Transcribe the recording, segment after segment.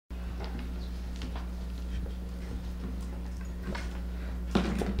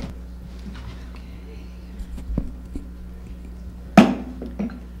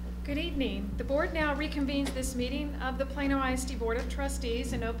evening. The board now reconvenes this meeting of the Plano ISD Board of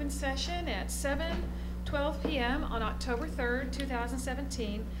Trustees in open session at 7:12 p.m. on October 3rd,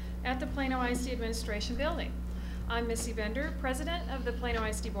 2017 at the Plano ISD Administration Building. I'm Missy Bender, President of the Plano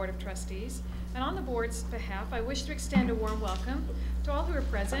ISD Board of Trustees, and on the board's behalf, I wish to extend a warm welcome to all who are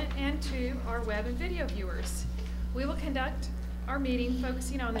present and to our web and video viewers. We will conduct our meeting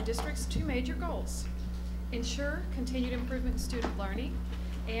focusing on the district's two major goals: ensure continued improvement in student learning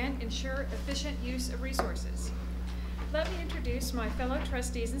and ensure efficient use of resources. Let me introduce my fellow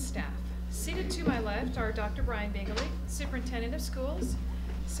trustees and staff. Seated to my left are Dr. Brian Bingley, Superintendent of Schools,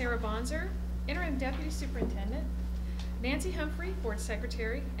 Sarah Bonzer, Interim Deputy Superintendent, Nancy Humphrey, Board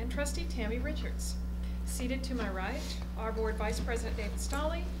Secretary, and Trustee Tammy Richards. Seated to my right are Board Vice President David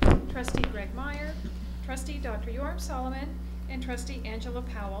Stolley, Trustee Greg Meyer, Trustee Dr. Yorm Solomon, and Trustee Angela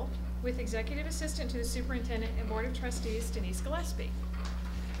Powell, with Executive Assistant to the Superintendent and Board of Trustees Denise Gillespie.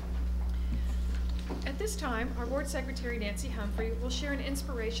 At this time, our Board Secretary Nancy Humphrey will share an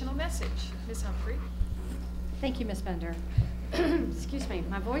inspirational message. Ms. Humphrey. Thank you, Ms. Bender. Excuse me,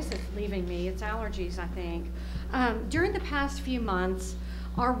 my voice is leaving me. It's allergies, I think. During the past few months,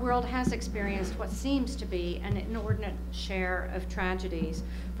 our world has experienced what seems to be an inordinate share of tragedies,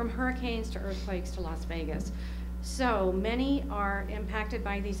 from hurricanes to earthquakes to Las Vegas. So many are impacted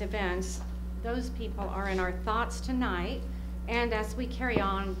by these events. Those people are in our thoughts tonight and as we carry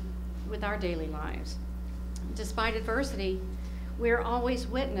on with our daily lives. Despite adversity, we're always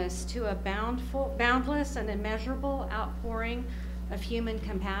witness to a boundless and immeasurable outpouring of human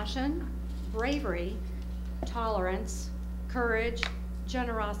compassion, bravery, tolerance, courage,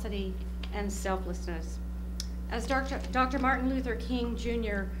 generosity, and selflessness. As Dr. Martin Luther King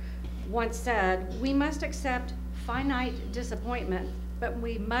Jr. once said, we must accept finite disappointment, but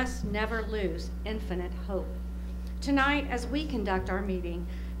we must never lose infinite hope. Tonight, as we conduct our meeting,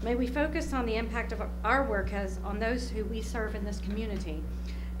 may we focus on the impact of our work has on those who we serve in this community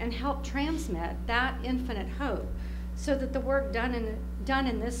and help transmit that infinite hope so that the work done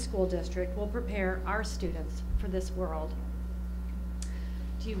in this school district will prepare our students for this world.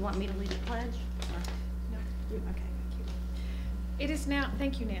 Do you want me to lead the pledge? No. Okay. Thank you. It is now,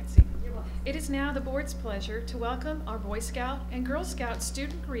 thank you, Nancy. You're welcome. It is now the board's pleasure to welcome our Boy Scout and Girl Scout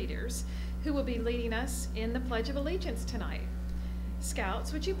student greeters who will be leading us in the Pledge of Allegiance tonight.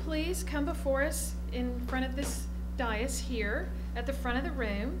 Scouts, would you please come before us in front of this dais here at the front of the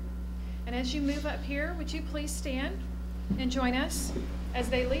room? And as you move up here, would you please stand and join us as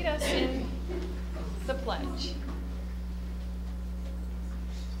they lead us in the pledge?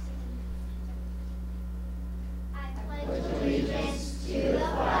 I pledge allegiance to the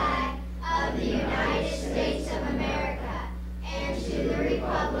flag of the United States of America and to the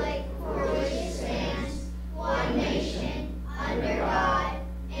republic for which it stands, one nation, under God,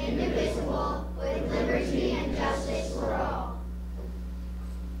 indivisible, with liberty and justice for all.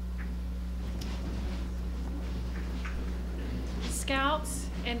 Scouts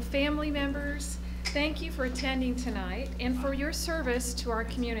and family members, thank you for attending tonight and for your service to our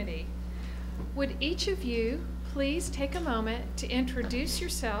community. Would each of you please take a moment to introduce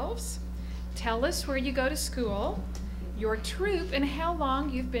yourselves, tell us where you go to school, your troop, and how long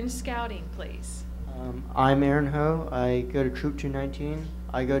you've been scouting, please. I'm Aaron Ho. I go to Troop 219.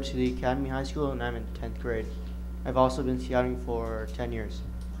 I go to the Academy High School and I'm in 10th grade. I've also been scouting for 10 years.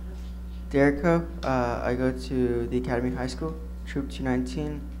 Derek Ho. I go to the Academy High School, Troop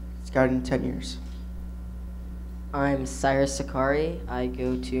 219, scouting 10 years. I'm Cyrus Sakari. I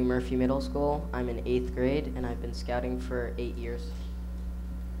go to Murphy Middle School. I'm in 8th grade and I've been scouting for 8 years.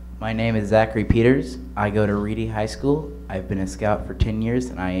 My name is Zachary Peters. I go to Reedy High School. I've been a scout for 10 years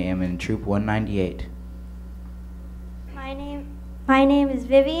and I am in Troop 198. My name is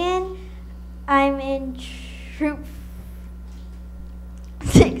Vivian. I'm in Troop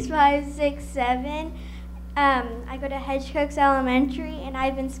 6567. I go to Hedgecoaks Elementary and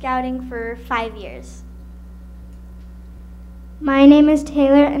I've been scouting for 5 years. My name is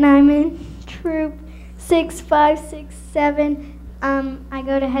Taylor and I'm in Troop 6567. I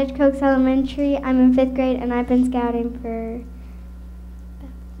go to Hedgecoaks Elementary. I'm in 5th grade and I've been scouting for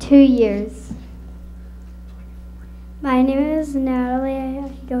 2 years. My name is Natalie. I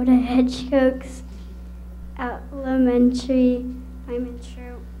go to Hedgecoaks Elementary. I'm in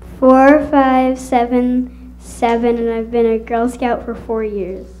Troop 4577 and I've been a Girl Scout for 4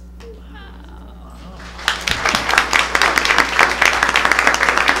 years.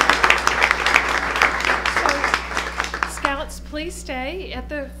 Please stay at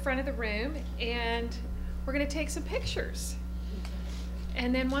the front of the room and we're going to take some pictures.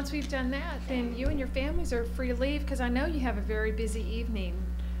 And then once we've done that, then you and your families are free to leave because I know you have a very busy evening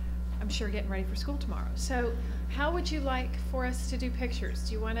I'm sure, getting ready for school tomorrow. So how would you like for us to do pictures?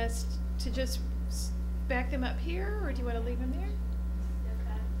 Do you want us to just back them up here, or do you want to leave them there?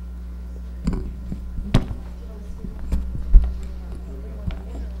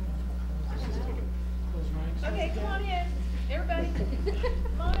 Okay, come on in, everybody.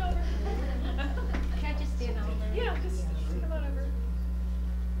 Come on over. Can I just stand over? Yeah, just come on over.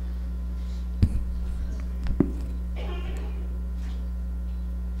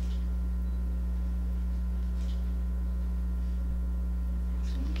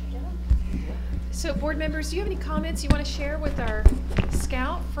 So, board members, do you have any comments you want to share with our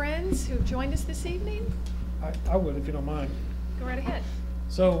Scout friends who've joined us this evening? I would, if you don't mind. Go right ahead.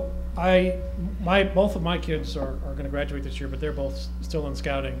 So both of my kids are going to graduate this year, but they're both still in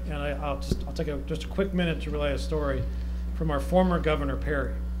scouting. And I'll take just a quick minute to relay a story from our former governor,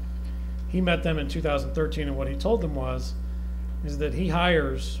 Perry. He met them in 2013, and what he told them is that he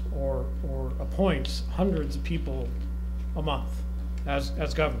hires or appoints hundreds of people a month as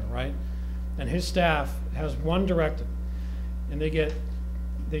governor, right? And his staff has one directive, and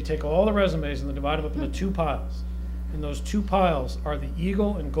they take all the resumes and they divide them up into two piles. And those two piles are the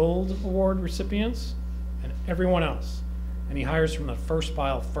Eagle and Gold Award recipients and everyone else. And he hires from the first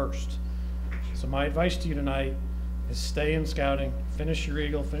pile first. So my advice to you tonight is stay in scouting, finish your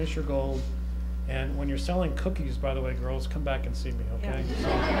Eagle, finish your Gold. And when you're selling cookies, by the way, girls, come back and see me, okay? Yeah. So,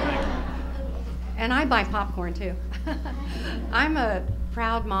 thank you. And I buy popcorn too. I'm a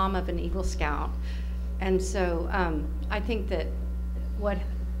proud mom of an Eagle Scout. And so I think that what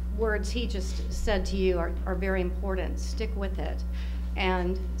words he just said to you are very important. Stick with it.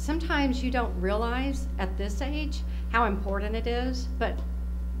 And sometimes you don't realize at this age how important it is, but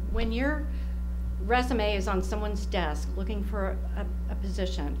when your resume is on someone's desk looking for a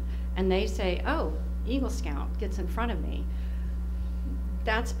position and they say, oh, Eagle Scout gets in front of me,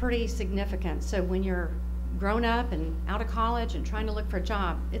 that's pretty significant. So when you're grown up and out of college and trying to look for a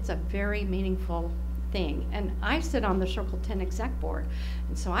job, it's a very meaningful thing. And I sit on the Circle 10 exec board,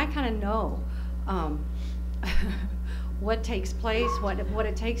 and so I kind of know what takes place, what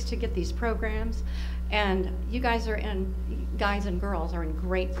it takes to get these programs. And you guys guys and girls are in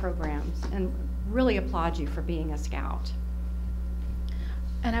great programs, and really applaud you for being a scout.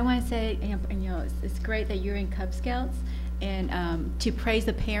 And I want to say, it's great that you're in Cub Scouts, and to praise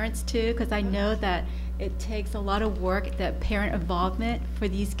the parents too, because I know that it takes a lot of work, that parent involvement, for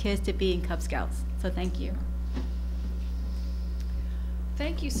these kids to be in Cub Scouts. So thank you.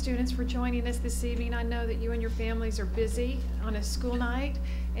 Thank you, students, for joining us this evening. I know that you and your families are busy on a school night,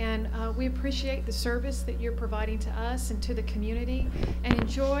 and we appreciate the service that you're providing to us and to the community, and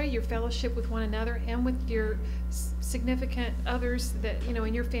enjoy your fellowship with one another and with your significant others that,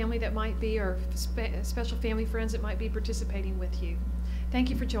 in your family that might be, or special family friends that might be participating with you. Thank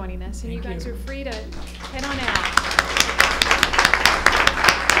you for joining us, and you guys are free to head on out.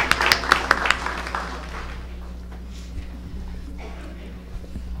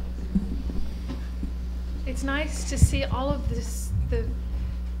 It's nice to see all of this,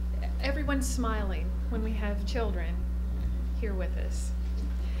 everyone smiling when we have children here with us.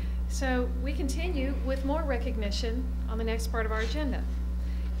 So we continue with more recognition on the next part of our agenda.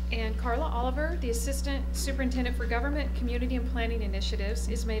 And Carla Oliver, the Assistant Superintendent for Government, Community, and Planning Initiatives,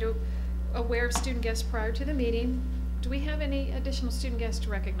 is made aware of student guests prior to the meeting. Do we have any additional student guests to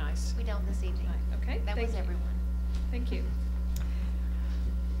recognize? We don't this evening. Okay, that was everyone. Thank you.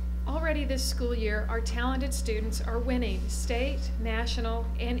 Already this school year, our talented students are winning state, national,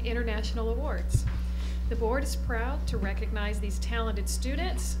 and international awards. The board is proud to recognize these talented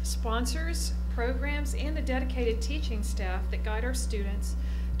students, sponsors, programs, and the dedicated teaching staff that guide our students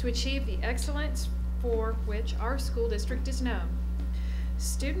to achieve the excellence for which our school district is known.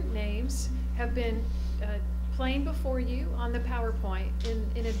 Student names have been playing before you on the PowerPoint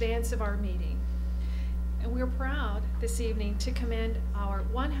in advance of our meeting. And we're proud this evening to commend our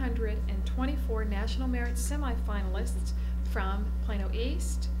 124 National Merit semifinalists from Plano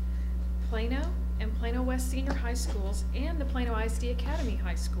East, Plano, and Plano West Senior High Schools, and the Plano ISD Academy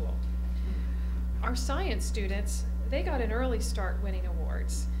High School. Our science students, they got an early start winning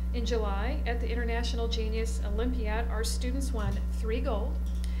awards. In July, at the International Genius Olympiad, our students won 3 gold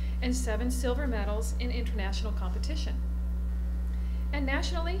and 7 silver medals in international competition. And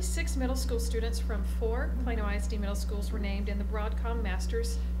nationally, 6 middle school students from 4 Plano ISD middle schools were named in the Broadcom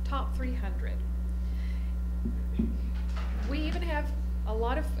Masters Top 300. We even have a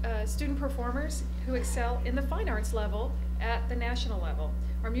lot of student performers who excel in the fine arts level at the national level.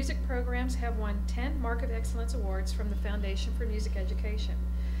 Our music programs have won 10 Mark of Excellence Awards from the Foundation for Music Education.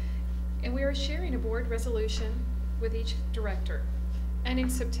 And we are sharing a board resolution with each director. And in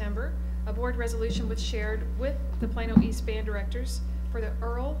September, a board resolution was shared with the Plano East Band directors for the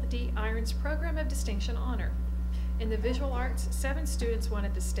Earl D. Irons Program of Distinction Honor. In the visual arts, 7 students won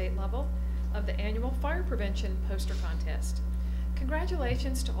at the state level of the annual fire prevention poster contest.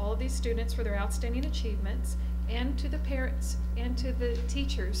 Congratulations to all of these students for their outstanding achievements, and to the parents and to the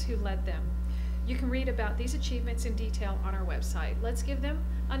teachers who led them. You can read about these achievements in detail on our website. Let's give them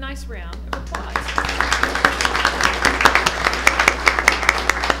a nice round of applause.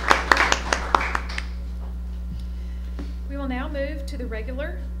 We will now move to the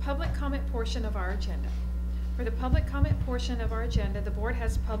regular public comment portion of our agenda. For the public comment portion of our agenda, the board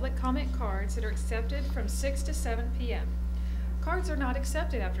has public comment cards that are accepted from 6 to 7 p.m. Cards are not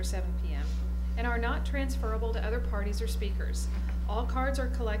accepted after 7 p.m. and are not transferable to other parties or speakers. All cards are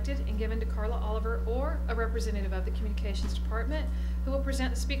collected and given to Carla Oliver or a representative of the Communications Department who will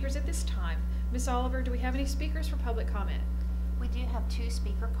present the speakers at this time. Ms. Oliver, do we have any speakers for public comment? We do have 2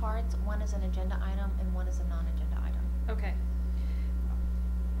 speaker cards. One is an agenda item and one is a non-agenda item. Okay.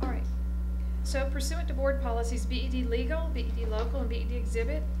 All right. So pursuant to board policies BED legal, BED local, and BED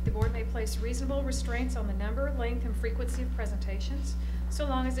exhibit, the board may place reasonable restraints on the number, length, and frequency of presentations, so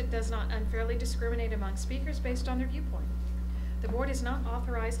long as it does not unfairly discriminate among speakers based on their viewpoint. The board is not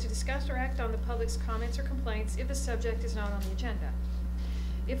authorized to discuss or act on the public's comments or complaints if the subject is not on the agenda.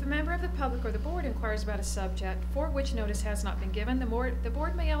 If a member of the public or the board inquires about a subject for which notice has not been given, the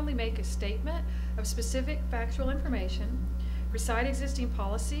board may only make a statement of specific factual information, recite existing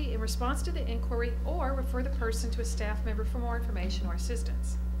policy in response to the inquiry, or refer the person to a staff member for more information or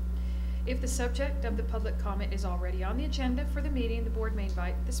assistance. If the subject of the public comment is already on the agenda for the meeting, the board may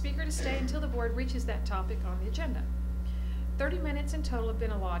invite the speaker to stay until the board reaches that topic on the agenda. 30 minutes in total have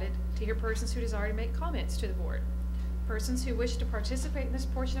been allotted to hear persons who desire to make comments to the board. Persons who wish to participate in this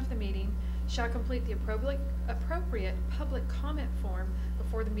portion of the meeting shall complete the appropriate public comment form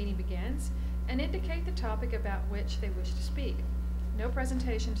before the meeting begins and indicate the topic about which they wish to speak. No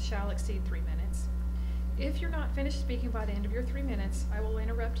presentation shall exceed 3 minutes. If you're not finished speaking by the end of your 3 minutes, I will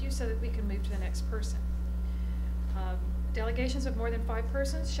interrupt you so that we can move to the next person. Delegations of more than 5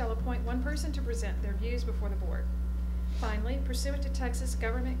 persons shall appoint 1 person to present their views before the board. Finally, pursuant to Texas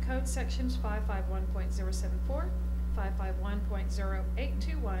Government Code Sections 551.074,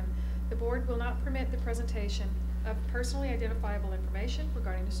 551.0821, the board will not permit the presentation of personally identifiable information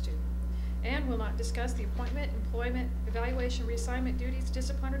regarding a student, and will not discuss the appointment, employment, evaluation, reassignment, duties,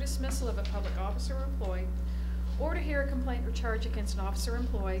 discipline, or dismissal of a public officer or employee, or to hear a complaint or charge against an officer or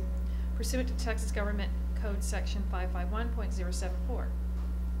employee pursuant to Texas Government Code Section 551.074.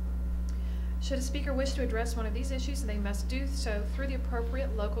 Should a speaker wish to address one of these issues, they must do so through the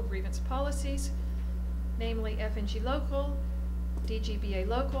appropriate local grievance policies, namely FNG Local, DGBA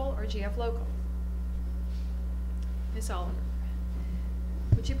Local, or GF Local. Ms. Oliver,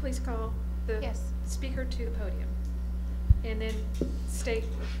 would you please call the speaker to the podium and then state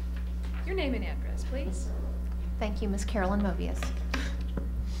your name and address, please? Thank you, Ms. Carolyn Mobius.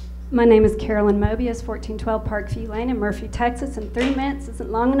 My name is Carolyn Mobius, 1412 Parkview Lane in Murphy, Texas, and 3 minutes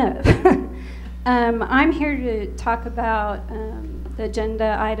isn't long enough. I'm here to talk about the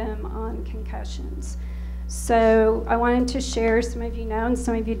agenda item on concussions. So I wanted to share, some of you know and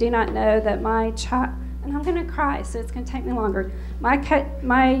some of you do not know, that my child, and I'm going to cry, so it's going to take me longer.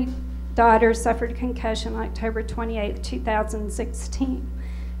 My daughter suffered a concussion on October 28, 2016.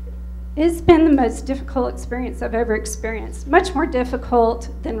 It's been the most difficult experience I've ever experienced, much more difficult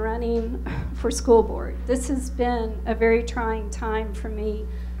than running for school board. This has been a very trying time for me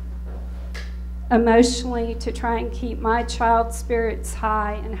emotionally, to try and keep my child's spirits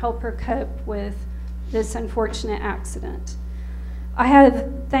high and help her cope with this unfortunate accident. I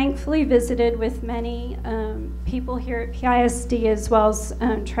have thankfully visited with many people here at PISD, as well as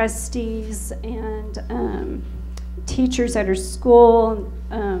trustees and teachers at our school,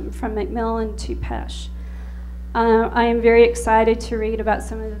 from McMillan to Pesh. I am very excited to read about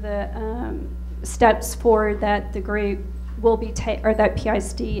some of the steps forward that the group will be or that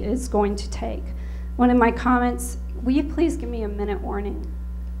PISD is going to take. One of my comments, will you please give me a minute warning?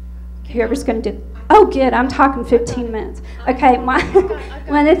 Whoever's going to do. Oh, good. I'm talking 15 minutes. Okay.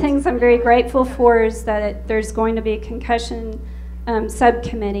 One of the things I'm very grateful for is that there's going to be a concussion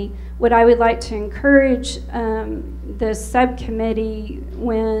subcommittee. What I would like to encourage the subcommittee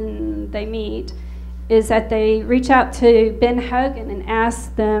when they meet is that they reach out to Ben Hogan and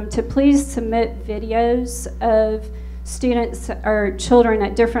ask them to please submit videos of students or children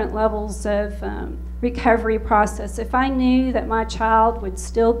at different levels of recovery process. If I knew that my child would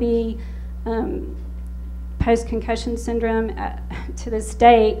still be post-concussion syndrome to this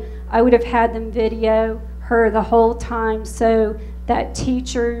date, I would have had them video her the whole time so that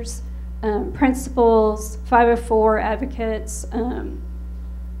teachers, principals, 504 advocates,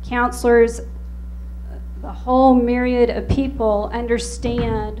 counselors, the whole myriad of people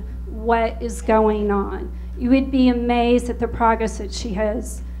understand what is going on. You would be amazed at the progress that she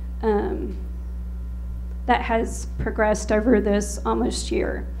has, that has progressed over this almost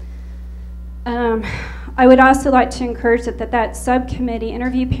year. I would also like to encourage that subcommittee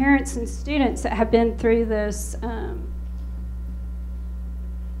interview parents and students that have been through this,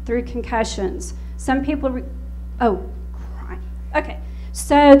 through concussions. Some people, okay.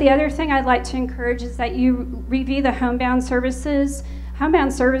 So the other thing I'd like to encourage is that you review the homebound services.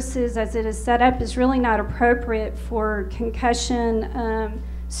 Homebound services, as it is set up, is really not appropriate for concussion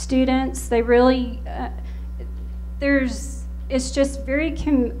students. They really, it's just very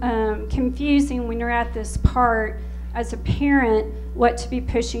confusing when you're at this part as a parent, what to be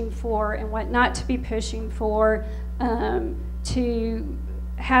pushing for and what not to be pushing for, to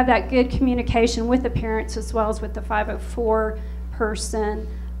have that good communication with the parents as well as with the 504 person.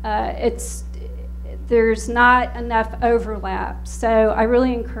 There's not enough overlap. So I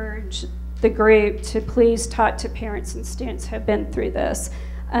really encourage the group to please talk to parents and students who have been through this.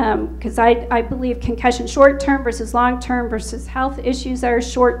 Because I believe concussion short-term versus long-term versus health issues that are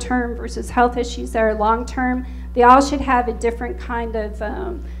short-term versus health issues that are long-term, they all should have a different kind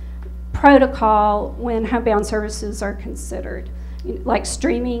of protocol when homebound services are considered. Like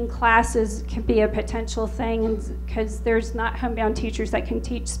streaming classes can be a potential thing because there's not homebound teachers that can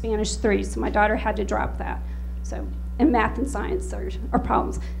teach Spanish 3, so my daughter had to drop that. So, and math and science are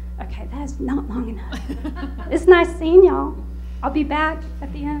problems. Okay, that is not long enough. It's nice seeing y'all. I'll be back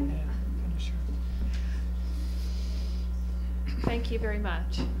at the end. Thank you very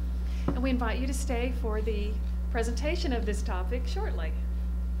much. And we invite you to stay for the presentation of this topic shortly.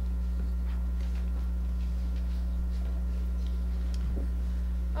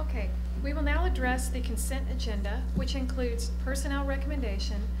 Okay, we will now address the consent agenda, which includes personnel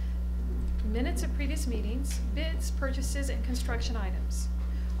recommendation, minutes of previous meetings, bids, purchases, and construction items.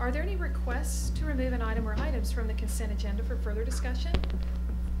 Are there any requests to remove an item or items from the consent agenda for further discussion?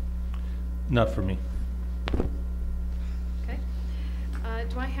 Not for me. Okay.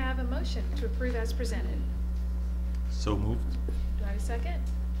 Do I have a motion to approve as presented? So moved. Do I have a second?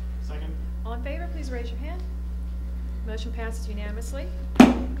 Second. All in favor, please raise your hand. Motion passes unanimously.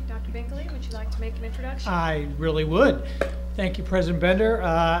 Dr. Binkley, would you like to make an introduction? I really would. Thank you, President Bender.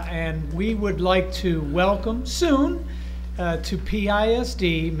 And we would like to welcome soon to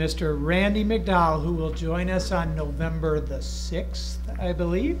PISD Mr. Randy McDowell, who will join us on November the 6th, I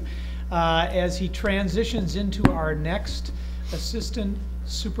believe, as he transitions into our next Assistant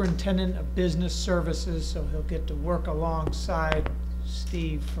Superintendent of Business Services. So he'll get to work alongside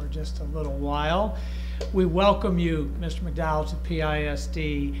Steve for just a little while. We welcome you, Mr. McDowell, to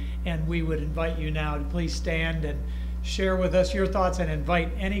PISD, and we would invite you now to please stand and share with us your thoughts and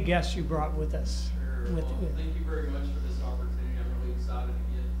invite any guests you brought with us. Sure. Well, thank you very much for this opportunity. I'm really excited to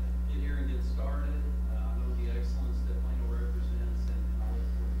get here and get started. I know the excellence that Plano represents, and I look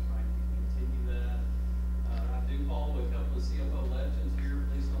forward to trying to continue that. I do follow a couple of CFO legends here.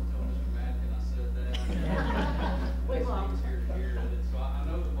 Please don't tell Mr. Madkin I said that. Please here to hear it. So I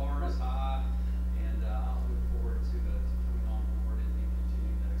know the bar is high. I look forward to coming on board and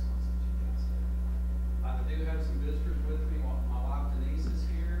continuing the excellence that you guys have. I do have some visitors with me. My wife Denise is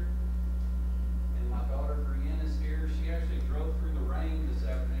here, and my daughter Brienne is here. She actually drove through the rain this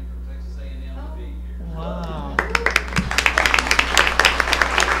afternoon from Texas A&M to be here. Wow.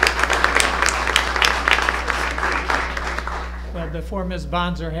 Well, before Ms.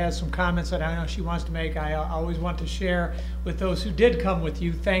 Bonzer has some comments that I know she wants to make, I always want to share with those who did come with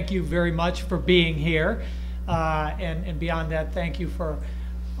you, thank you very much for being here. And beyond that, thank you for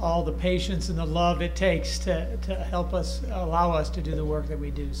all the patience and the love it takes to help us, allow us to do the work that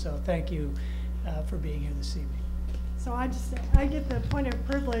we do. So thank you for being here this evening. So I get the point of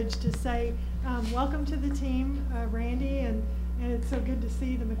privilege to say welcome to the team, Randy, and it's so good to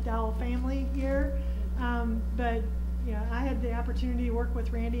see the McDowell family here. But yeah, I had the opportunity to work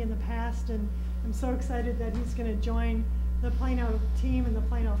with Randy in the past, and I'm so excited that he's going to join the Plano team and the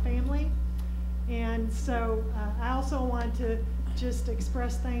Plano family. And so I also want to just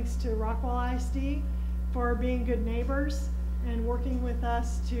express thanks to Rockwall ISD for being good neighbors and working with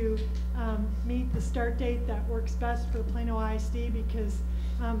us to meet the start date that works best for Plano ISD, because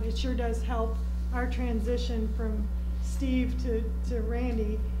it sure does help our transition from Steve to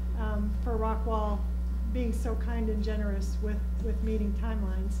Randy for Rockwall being so kind and generous with meeting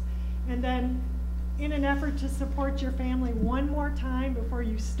timelines. And then in an effort to support your family one more time before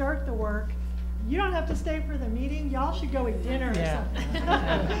you start the work, you don't have to stay for the meeting. Y'all should go eat dinner or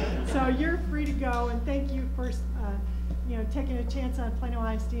something. So you're free to go, and thank you for taking a chance on Plano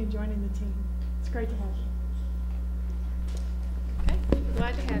ISD and joining the team. It's great to have you. Okay,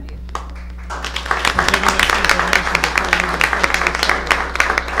 glad to have you.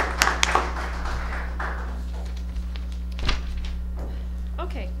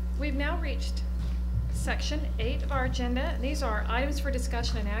 Okay, we've now reached Section 8 of our agenda, and these are items for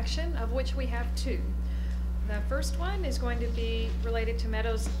discussion and action, of which we have 2. The first one is going to be related to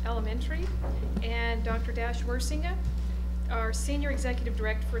Meadows Elementary, and Dr. Dash Wersinga, our Senior Executive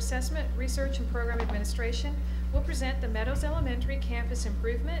Director for Assessment, Research, and Program Administration, will present the Meadows Elementary Campus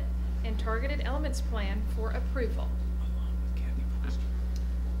Improvement and Targeted Elements Plan for approval.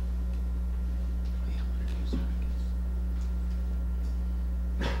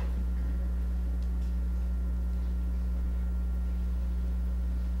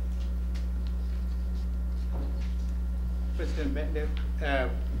 President Bender,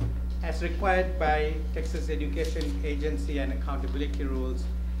 as required by Texas Education Agency and accountability rules,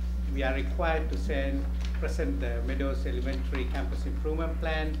 we are required to present the Meadows Elementary Campus Improvement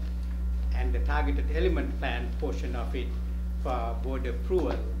Plan and the Targeted Element Plan portion of it for board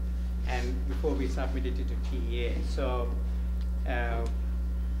approval, and before we submit it to TEA. So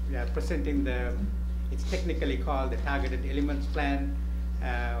we are presenting it's technically called the Targeted Elements Plan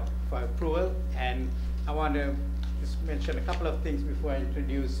for approval, and I want to just mention a couple of things before I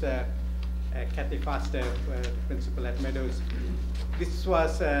introduce Kathy Foster, the principal at Meadows. This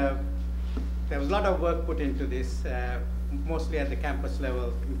was, there was a lot of work put into this, mostly at the campus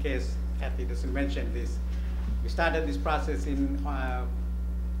level, in case Kathy doesn't mention this. We started this process in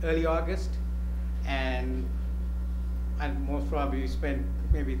early August, and most probably we spent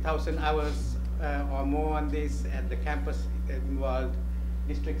maybe 1,000 hours or more on this at the campus. It involved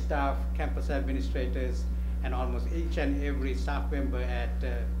district staff, campus administrators, and almost each and every staff member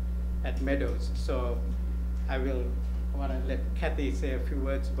at Meadows. So I want to let Kathy say a few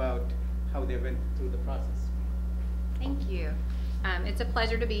words about how they went through the process. Thank you. It's a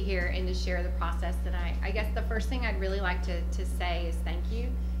pleasure to be here and to share the process tonight. I guess the first thing I'd really like to say is thank you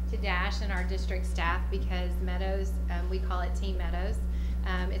to Dash and our district staff, because Meadows, we call it Team Meadows.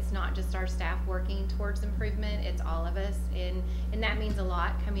 It's not just our staff working towards improvement, it's all of us, and that means a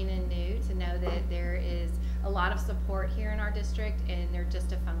lot coming in new to know that there is a lot of support here in our district, and they're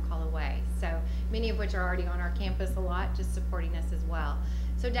just a phone call away. So many of which are already on our campus a lot, just supporting us as well.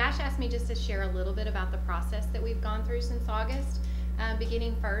 So Dash asked me just to share a little bit about the process that we've gone through since August,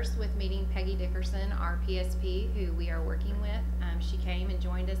 beginning first with meeting Peggy Dickerson, our PSP, who we are working with. She came and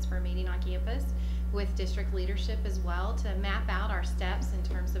joined us for a meeting on campus with district leadership as well to map out our steps in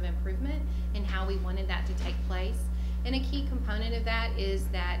terms of improvement and how we wanted that to take place. And a key component of that is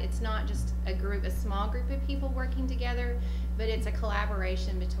that it's not just a small group of people working together, but it's a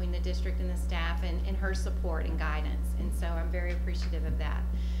collaboration between the district and the staff and her support and guidance. And so I'm very appreciative of that.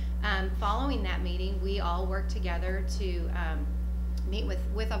 Following that meeting, we all worked together to meet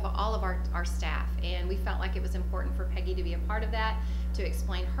with all of our staff, and we felt like it was important for Peggy to be a part of that, to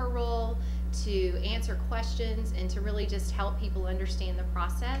explain her role, to answer questions, and to really just help people understand the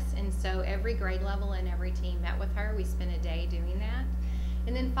process. And so every grade level and every team met with her. We spent a day doing that.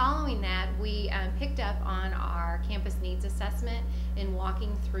 And then following that, we picked up on our campus needs assessment and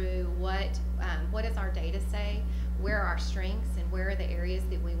walking through what does our data say, where are our strengths, and where are the areas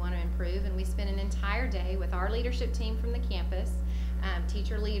that we want to improve. And we spent an entire day with our leadership team from the campus,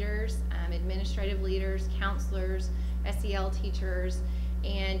 teacher leaders, administrative leaders, counselors, SEL teachers,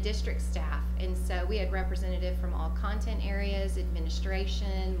 and district staff. And so we had representative from all content areas,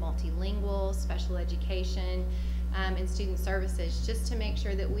 administration, multilingual, special education, and student services, just to make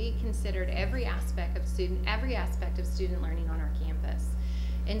sure that we considered every aspect of student learning on our campus.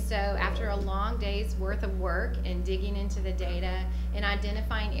 And so after a long day's worth of work and digging into the data and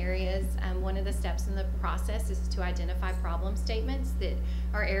identifying areas, one of the steps in the process is to identify problem statements that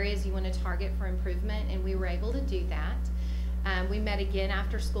are areas you want to target for improvement, and we were able to do that. We met again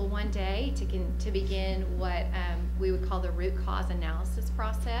after school one day to begin what we would call the root cause analysis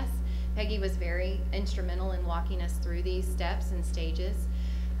process. Peggy was very instrumental in walking us through these steps and stages.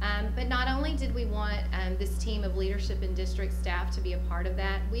 But not only did we want this team of leadership and district staff to be a part of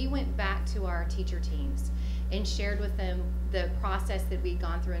that, we went back to our teacher teams and shared with them the process that we'd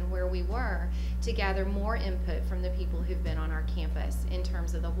gone through and where we were, to gather more input from the people who've been on our campus in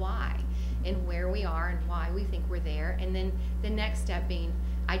terms of the why and where we are and why we think we're there. And then the next step being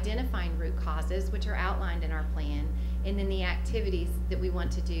identifying root causes, which are outlined in our plan, and then the activities that we want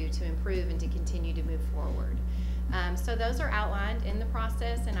to do to improve and to continue to move forward. So those are outlined in the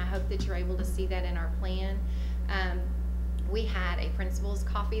process, and I hope that you're able to see that in our plan. We had a principal's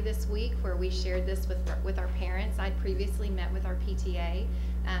coffee this week where we shared this with our parents. I'd previously met with our PTA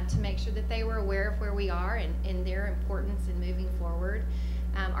to make sure that they were aware of where we are and their importance in moving forward.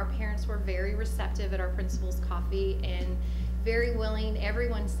 Our parents were very receptive at our principal's coffee and very willing.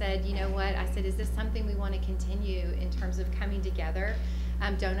 Everyone said, you know what, I said, is this something we want to continue in terms of coming together?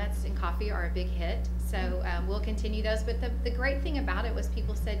 Donuts and coffee are a big hit, so we'll continue those. But the great thing about it was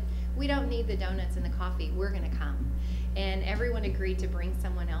people said, we don't need the donuts and the coffee, we're going to come. And everyone agreed to bring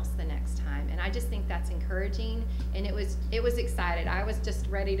someone else the next time. And I just think that's encouraging, and it was excited. I was just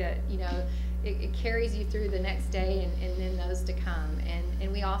ready to, you know, it carries you through the next day and then those to come.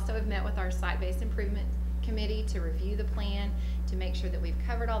 And we also have met with our site-based improvement committee to review the plan, to make sure that we've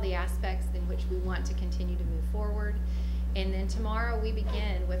covered all the aspects in which we want to continue to move forward. And then tomorrow we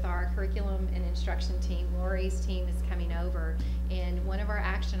begin with our curriculum and instruction team. Lori's team is coming over, and one of our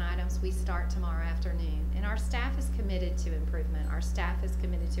action items we start tomorrow afternoon. And our staff is committed to improvement. Our staff is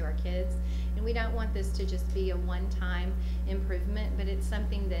committed to our kids, and we don't want this to just be a one-time improvement, but it's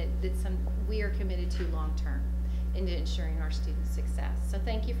something that we are committed to long-term into ensuring our students' success. So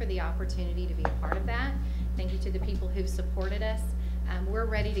thank you for the opportunity to be a part of that. Thank you to the people who've supported us. We're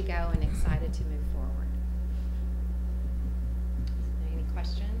ready to go and excited to move forward. Any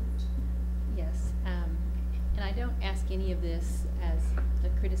questions? Yes, and I don't ask any of this as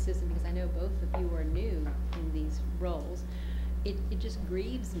a criticism because I know both of you are new in these roles. It just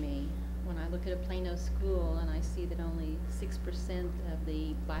grieves me when I look at a Plano school and I see that only 6% of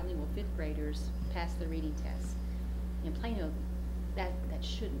the bilingual 5th graders pass the reading test. In Plano, that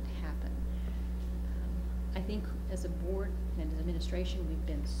shouldn't happen. I think as a board and as administration, we've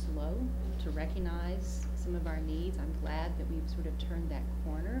been slow to recognize some of our needs. I'm glad that we've sort of turned that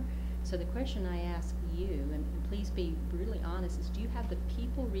corner. So the question I ask you, and please be brutally honest, is do you have the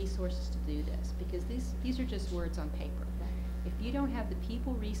people resources to do this? Because these are just words on paper. If you don't have the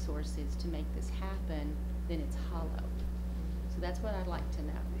people resources to make this happen, then it's hollow. So that's what I'd like to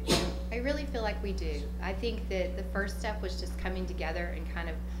know. I really feel like we do. I think that the first step was just coming together and kind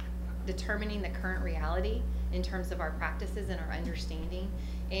of determining the current reality in terms of our practices and our understanding,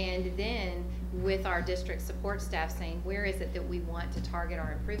 and then with our district support staff saying where is it that we want to target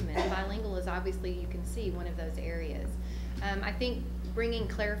our improvement. Bilingual is obviously, you can see, one of those areas. I think bringing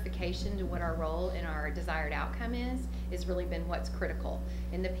clarification to what our role and our desired outcome is really been what's critical.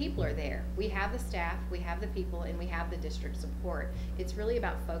 And the people are there. We have the staff, we have the people, and we have the district support. It's really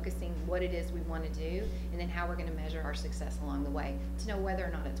about focusing what it is we want to do and then how we're going to measure our success along the way to know whether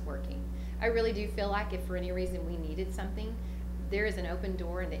or not it's working. I really do feel like if for any reason we needed something, there is an open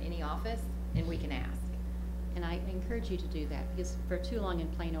door into any office and we can ask. And I encourage you to do that because for too long in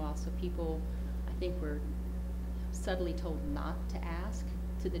Plano also people, I think, were subtly told not to ask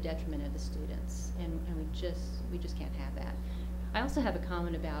to the detriment of the students, and we just can't have that. I also have a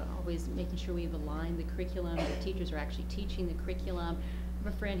comment about always making sure we've aligned the curriculum, the teachers are actually teaching the curriculum. I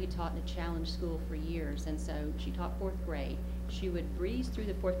have a friend who taught in a challenge school for years, and so she taught 4th grade. She would breeze through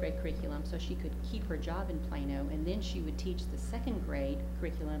the 4th grade curriculum so she could keep her job in Plano, and then she would teach the 2nd grade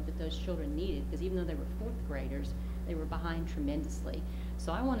curriculum that those children needed, because even though they were 4th graders, they were behind tremendously.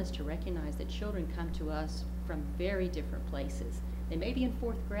 So I want us to recognize that children come to us from very different places. They may be in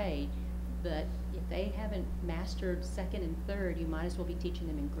 4th grade, but if they haven't mastered 2nd and 3rd, you might as well be teaching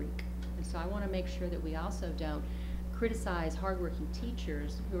them in Greek. And so I want to make sure that we also don't criticize hardworking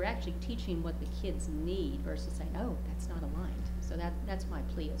teachers who are actually teaching what the kids need versus saying, oh, that's not aligned. So that's my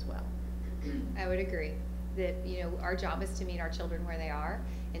plea as well. I would agree that, you know, our job is to meet our children where they are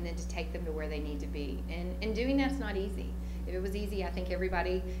and then to take them to where they need to be. And doing that's not easy. If it was easy, I think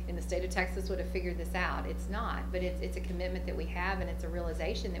everybody in the state of Texas would have figured this out. It's not, but it's a commitment that we have, and it's a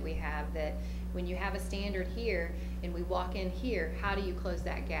realization that we have that when you have a standard here and we walk in here, how do you close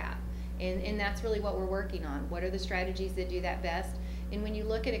that gap? And that's really what we're working on. What are the strategies that do that best? And when you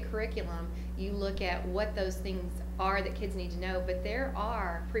look at a curriculum, you look at what those things are that kids need to know, but there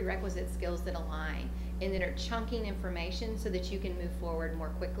are prerequisite skills that align and that are chunking information so that you can move forward more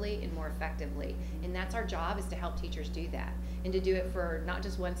quickly and more effectively. And that's our job, is to help teachers do that and to do it for not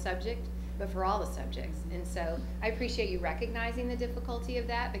just one subject, but for all the subjects. And so I appreciate you recognizing the difficulty of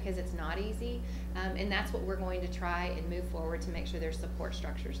that because it's not easy. And that's what we're going to try and move forward to make sure there's support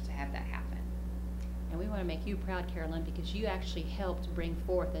structures to have that happen. And we want to make you proud, Carolyn, because you actually helped bring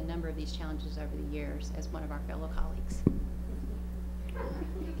forth a number of these challenges over the years as one of our fellow colleagues.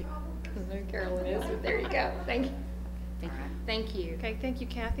 Carolyn is, but there you go. Thank you. Thank you. Thank you. Okay, thank you,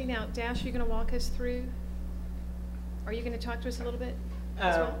 Kathy. Now, Dash, are you going to walk us through? Are you going to talk to us a little bit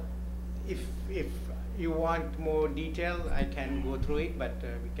as well? If you want more detail, I can go through it, but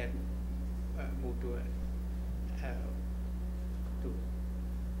we can move to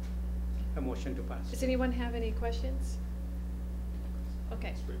a motion to pass. Does anyone have any questions?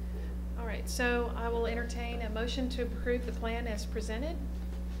 Okay. All right, so I will entertain a motion to approve the plan as presented.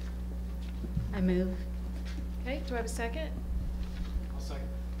 I move. Okay, do I have a second? I'll second.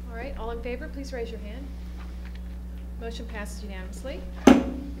 All right, all in favor, please raise your hand. Motion passes unanimously.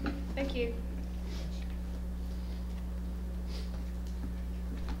 Thank you.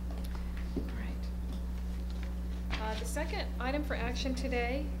 All right. The second item for action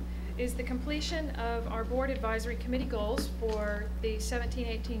today is the completion of our board advisory committee goals for the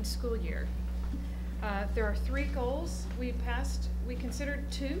 17-18 school year. There are 3 goals. We considered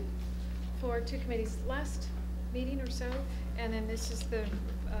 2 for 2 committees last meeting or so, and then this is the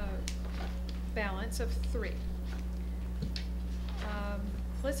balance of 3.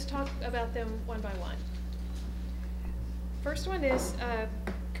 Let's talk about them one by one. First one is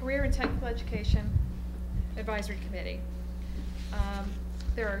Career and Technical Education Advisory Committee.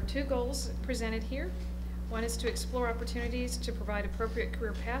 There are 2 goals presented here. One is to explore opportunities to provide appropriate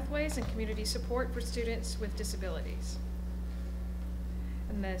career pathways and community support for students with disabilities.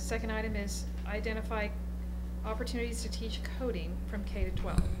 And the second item is identify opportunities to teach coding from K to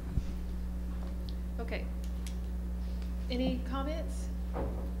 12. Okay. Any comments?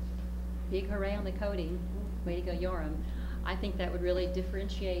 Big hooray on the coding. Way to go, Yoram. I think that would really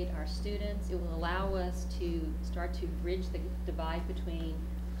differentiate our students. It will allow us to start to bridge the divide between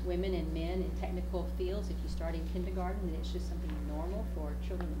women and men in technical fields. If you start in kindergarten, then it's just something normal for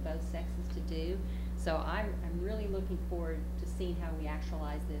children of both sexes to do. So I'm really looking forward to seeing how we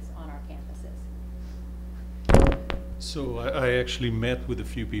actualize this on our campuses. So I actually met with a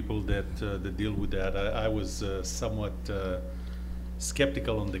few people that deal with that. I was somewhat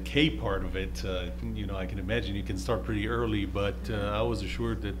skeptical on the K part of it. You know, I can imagine you can start pretty early, but I was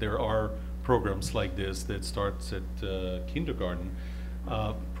assured that there are programs like this that starts at kindergarten.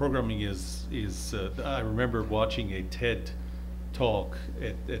 Programming is I remember watching a TED talk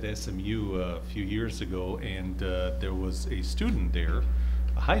at SMU a few years ago, and there was a student there,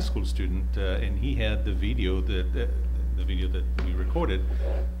 a high school student, and he had the video that we recorded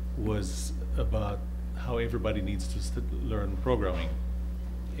was about how everybody needs to learn programming,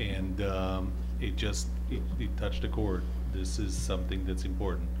 and it touched a chord. This is something that's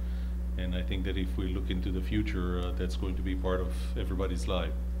important, and I think that if we look into the future, that's going to be part of everybody's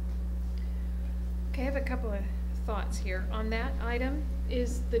life. Okay, I have a couple of thoughts here. On that item,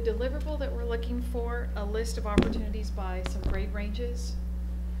 is the deliverable that we're looking for a list of opportunities by some grade ranges?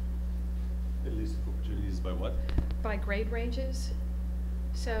 A list of opportunities by what? By grade ranges.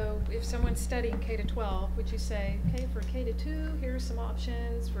 So if someone's studying K to 12, would you say, okay, for K to 2, here's some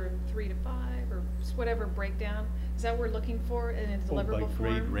options, for 3 to 5, or whatever breakdown? Is that what we're looking for in a deliverable by form?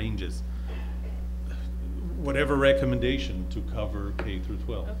 grade ranges. Whatever recommendation to cover K through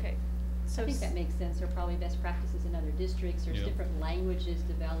 12. Okay. So I think that makes sense. There are probably best practices in other districts. There's different languages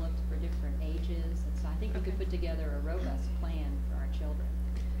developed for different ages. And so I think we could put together a robust plan for our children.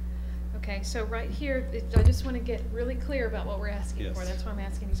 Okay, so right here, I just want to get really clear about what we're asking for. Yes. That's why I'm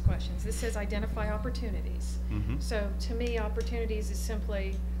asking these questions. This says identify opportunities. Mm-hmm. So to me, opportunities is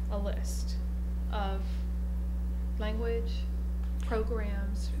simply a list of language,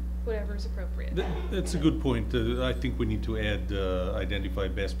 programs, whatever is appropriate. That's a good point. I think we need to add identify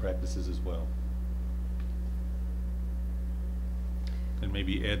best practices as well. And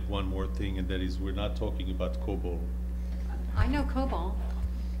maybe add one more thing, and that is we're not talking about COBOL. I know COBOL.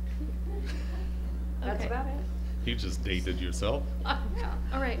 That's about it. You just dated yourself. All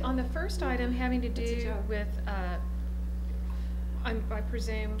right, on the first item having to do with, I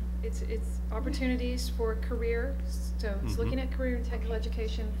presume it's opportunities for career, so it's looking at career and technical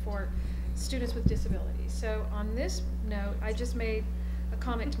education for students with disabilities. So on this note, I just made a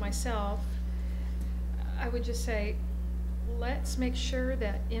comment to myself. I would just say, let's make sure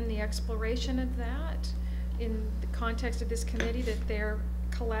that in the exploration of that, in the context of this committee, that they're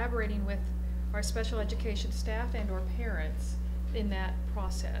collaborating with our special education staff and or parents in that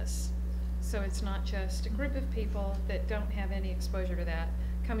process. So it's not just a group of people that don't have any exposure to that,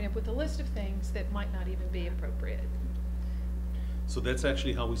 coming up with a list of things that might not even be appropriate. So that's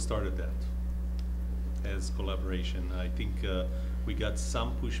actually how we started that, as collaboration. I think we got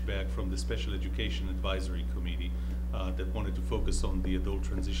some pushback from the Special Education Advisory Committee that wanted to focus on the adult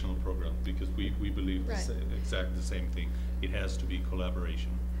transitional program, because we believe exactly the same thing. It has to be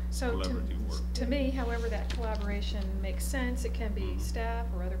collaboration. So to me, however that collaboration makes sense, it can be staff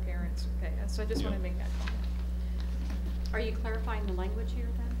or other parents. Okay, so I just want to make that comment. Are you clarifying the language here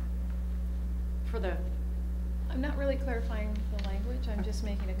then? for the, I'm not really clarifying the language, I'm just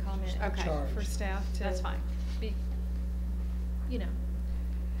making a comment Okay. for staff to. That's fine. Be, you know.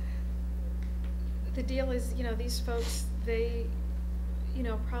 The deal is, you know, these folks, they, you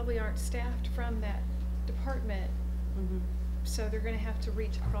know, probably aren't staffed from that department. Mhm. So they're gonna have to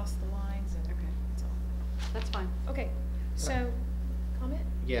reach across the lines and, Okay. that's all. That's fine. Okay, so, comment?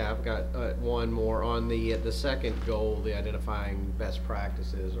 Yeah, I've got one more on the second goal, the identifying best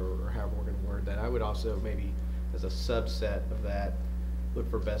practices, or however we're going to word that. I would also maybe, as a subset of that, look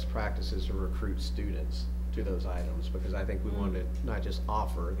for best practices to recruit students to those items, because I think we want to not just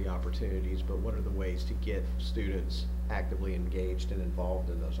offer the opportunities, but what are the ways to get students actively engaged and involved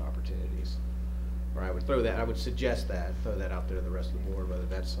in those opportunities. Or I would suggest that, throw that out there to the rest of the board, whether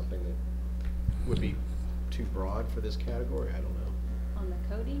that's something that would be too broad for this category, I don't know. On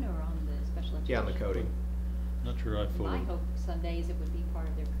the coding or on the special education? Yeah, on the coding. Not sure I fully. I hope some days it would be part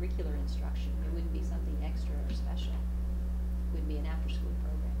of their curricular instruction. It wouldn't be something extra or special. It would be an after-school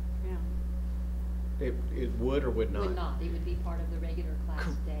program. Yeah. It would or would not? Would not. It would be part of the regular class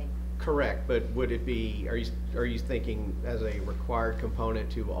day. Correct, but would it be, are you thinking as a required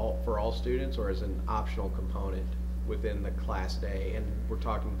component for all students, or as an optional component within the class day? And we're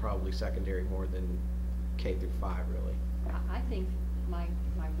talking probably secondary more than K through 5, really. I think my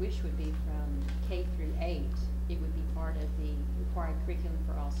wish would be from K through 8, it would be part of the required curriculum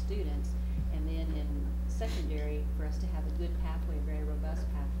for all students. And then in secondary, for us to have a good pathway, a very robust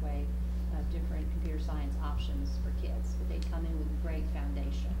pathway of different computer science options for kids. But they'd come in with a great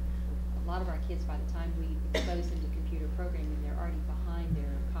foundation. A lot of our kids, by the time we expose them to computer programming, they're already behind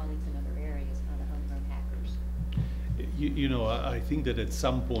their colleagues in other areas, kind of homegrown hackers. You know, I think that at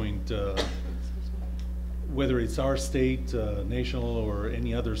some point, whether it's our state, national, or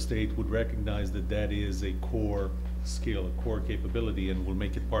any other state, would recognize that that is a core skill, a core capability, and will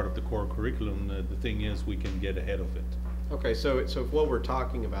make it part of the core curriculum. The thing is, we can get ahead of it. Okay, so if what we're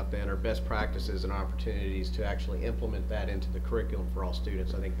talking about then are best practices and opportunities to actually implement that into the curriculum for all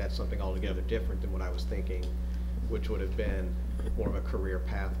students, I think that's something altogether different than what I was thinking, which would have been more of a career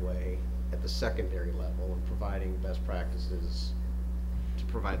pathway at the secondary level and providing best practices to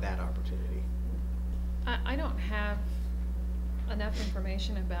provide that opportunity. I don't have enough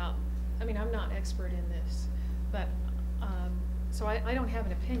information about, I mean, I'm not expert in this, but, so I don't have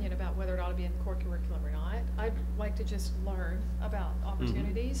an opinion about whether it ought to be in the core curriculum or not. I'd like to just learn about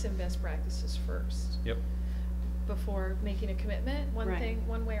opportunities and best practices first. Yep. Before making a commitment,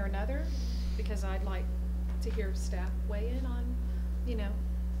 one way or another, because I'd like to hear staff weigh in on, you know,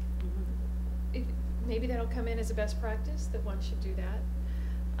 maybe that'll come in as a best practice, that one should do that.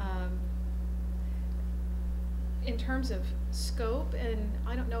 In terms of scope, and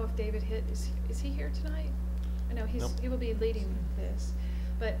I don't know if David Hitt, is he here tonight? I know he will be leading this,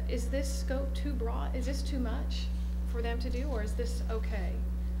 but is this scope too broad? Is this too much for them to do, or is this okay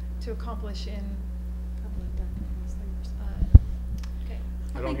to accomplish in? Okay.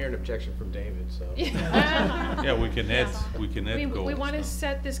 I don't hear an objection from David, so. Yeah, we can add goals. We want to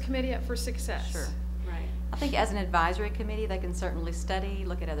set this committee up for success. Sure. Right. I think as an advisory committee, they can certainly study,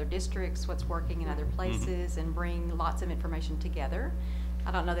 look at other districts, what's working in other places, and bring lots of information together.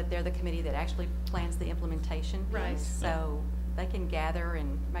 I don't know that they're the committee that actually plans the implementation piece, Right. so they can gather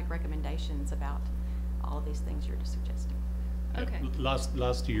and make recommendations about all of these things you're just suggesting. Okay.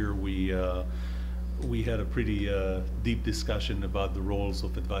 Last year, we had a pretty deep discussion about the roles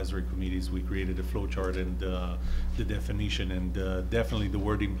of advisory committees. We created a flow chart and the definition, and definitely the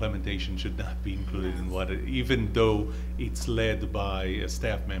word implementation should not be included in what, even though it's led by a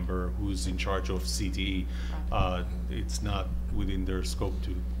staff member who's in charge of CTE. It's not within their scope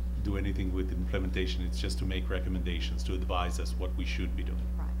to do anything with implementation. It's just to make recommendations, to advise us what we should be doing.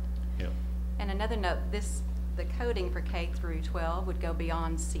 Right. Yeah. And another note, the coding for K through 12 would go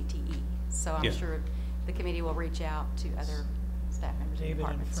beyond CTE. So I'm sure the committee will reach out to other staff members and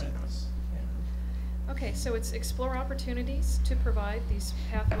departments. Okay, so it's explore opportunities to provide these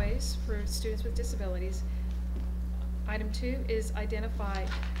pathways for students with disabilities. Item 2 is identify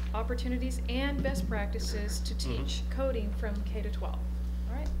opportunities and best practices to teach coding from K to 12.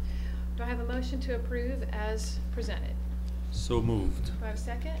 All right. Do I have a motion to approve as presented? So moved. Do I have a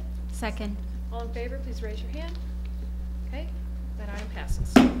second? Second. All in favor, please raise your hand. Okay, that item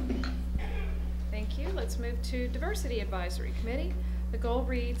passes. Thank you. Let's move to Diversity Advisory Committee. The goal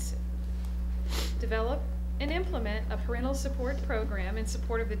reads, develop and implement a parental support program in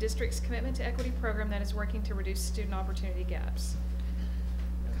support of the district's commitment to equity program that is working to reduce student opportunity gaps.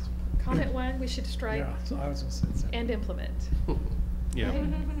 Comment 1, we should strike Yeah, so I was going to say and implement. Yeah.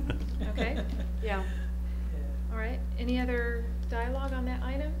 Okay? Yeah. All right. Any other dialogue on that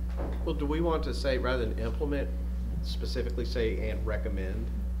item? Well, do we want to say, rather than implement, specifically say and recommend?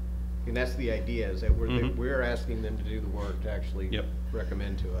 And that's the idea, is that we're asking them to do the work to actually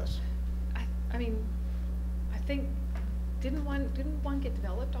recommend to us. I mean, I think, didn't one get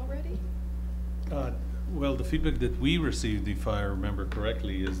developed already? Well, the feedback that we received, if I remember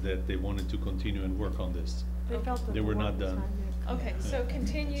correctly, is that they wanted to continue and work on this. They felt that They the were work not was done. yet. Okay, so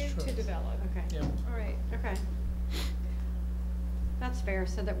continue to develop. Okay. Yeah. All right. Okay. That's fair,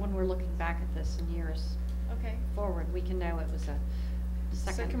 so that when we're looking back at this in years Okay. forward, we can know it was a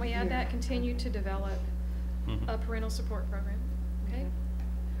second So can we add year. that, continue to develop a parental support program? Okay.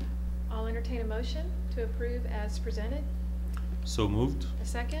 I'll entertain a motion to approve as presented. So moved. A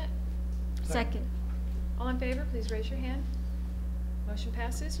second? Second. All in favor, please raise your hand. Motion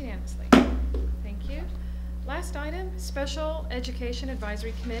passes unanimously. Thank you. Last item, Special Education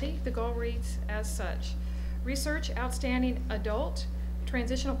Advisory Committee. The goal reads as such. Research outstanding adult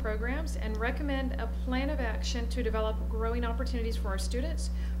transitional programs and recommend a plan of action to develop growing opportunities for our students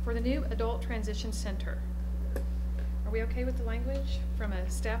for the new Adult Transition Center. Are we okay with the language from a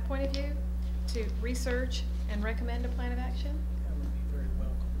staff point of view to research and recommend a plan of action? That would be very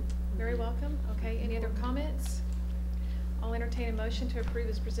welcome. Very welcome. Okay, any other comments? I'll entertain a motion to approve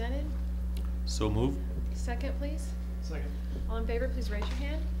as presented. So moved. Second, please. Second. All in favor, please raise your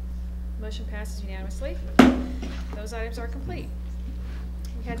hand. Motion passes unanimously. Those items are complete.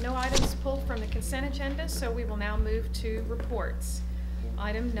 We had no items pulled from the consent agenda, so we will now move to reports.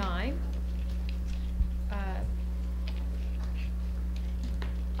 Item 9.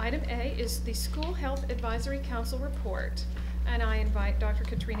 Item A is the School Health Advisory Council report, and I invite Dr.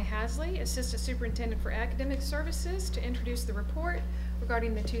 Katrina Hasley, Assistant Superintendent for Academic Services, to introduce the report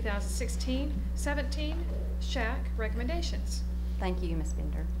regarding the 2016-17 SHAC recommendations. Thank you, Ms.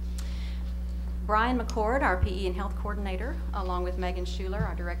 Bender. Brian McCord, our PE and Health Coordinator, along with Megan Schuler,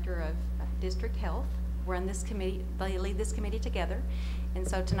 our Director of District Health, we're on this committee, they lead this committee together. And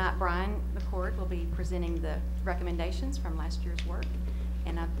so tonight, Brian McCord will be presenting the recommendations from last year's work.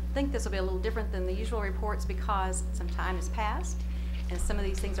 And I think this will be a little different than the usual reports because some time has passed and some of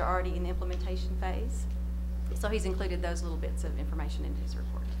these things are already in the implementation phase. So he's included those little bits of information in his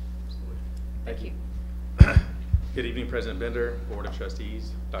report. Thank you. Good evening, President Bender, Board of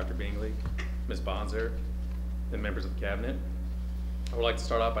Trustees, Dr. Bingley, Ms. Bonzer, and members of the Cabinet. I would like to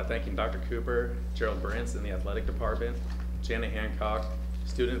start off by thanking Dr. Cooper, Gerald Brentz in the Athletic Department, Janet Hancock,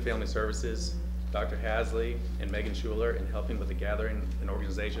 Student and Family Services, Dr. Hasley, and Megan Schuler in helping with the gathering and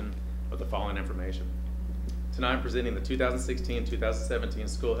organization of the following information. Tonight I'm presenting the 2016-2017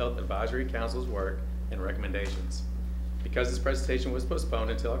 School Health Advisory Council's work and recommendations. Because this presentation was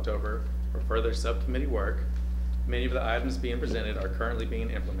postponed until October for further subcommittee work, many of the items being presented are currently being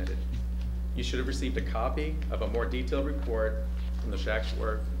implemented. You should have received a copy of a more detailed report from the SHAC's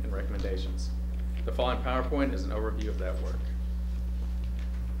work and recommendations. The following PowerPoint is an overview of that work.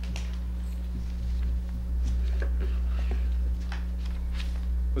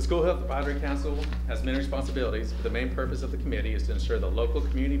 The School Health Advisory Council has many responsibilities, but the main purpose of the committee is to ensure the local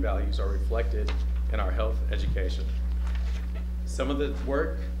community values are reflected in our health education. Some of the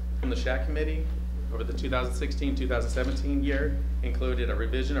work from the SHAC committee over the 2016-2017 year included a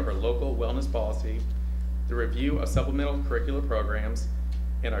revision of our local wellness policy, the review of supplemental curricular programs,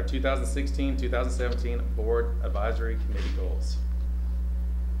 and our 2016-2017 board advisory committee goals.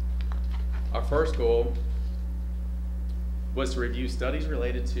 Our first goal was to review studies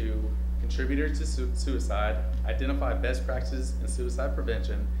related to contributors to suicide, identify best practices in suicide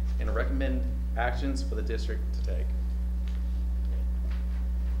prevention, and recommend actions for the district to take.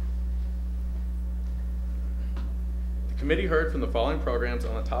 The committee heard from the following programs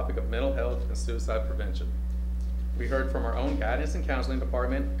on the topic of mental health and suicide prevention. We heard from our own guidance and counseling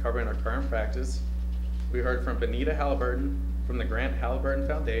department covering our current practice. We heard from Benita Halliburton from the Grant Halliburton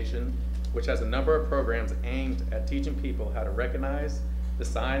Foundation, which has a number of programs aimed at teaching people how to recognize the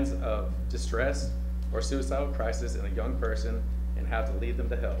signs of distress or suicidal crisis in a young person and how to lead them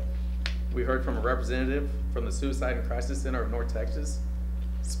to help. We heard from a representative from the Suicide and Crisis Center of North Texas,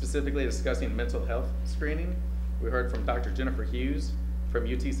 specifically discussing mental health screening. We heard from Dr. Jennifer Hughes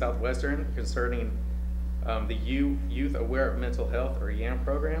from UT Southwestern concerning the Youth Aware of Mental Health, or YAM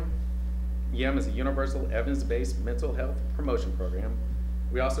program. YAM is a Universal Evidence-Based Mental Health Promotion Program.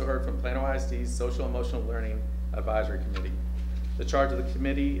 We also heard from Plano ISD's Social Emotional Learning Advisory Committee. The charge of the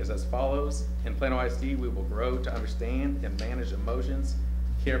committee is as follows. In Plano ISD, we will grow to understand and manage emotions,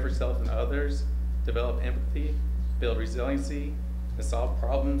 care for self and others, develop empathy, build resiliency, and solve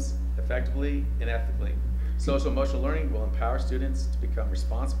problems effectively and ethically. Social emotional learning will empower students to become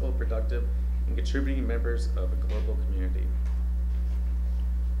responsible, productive, and contributing members of a global community.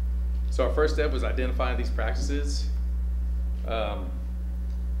 So our first step was identifying these practices.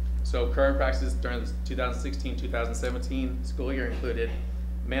 So current practices during the 2016-2017 school year included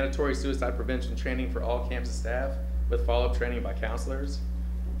mandatory suicide prevention training for all campus staff with follow-up training by counselors,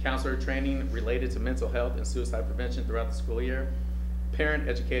 counselor training related to mental health and suicide prevention throughout the school year, parent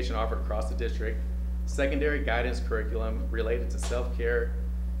education offered across the district, secondary guidance curriculum related to self-care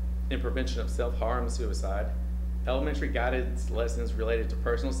and prevention of self-harm and suicide, elementary guidance lessons related to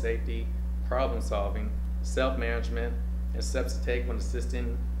personal safety, problem solving, self-management, and steps to take when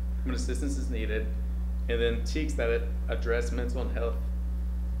assistance is needed, and then TEKs that address mental health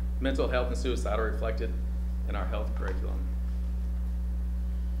and suicide are reflected in our health curriculum.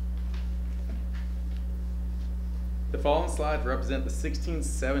 The following slides represent the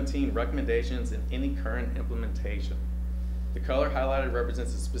 16-17 recommendations in any current implementation. The color highlighted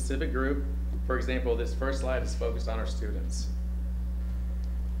represents a specific group. For example, this first slide is focused on our students.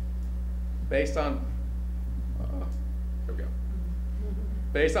 Based on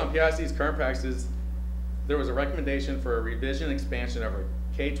PIC's current practices, there was a recommendation for a revision and expansion of our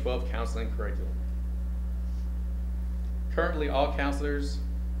K-12 counseling curriculum. Currently, all counselors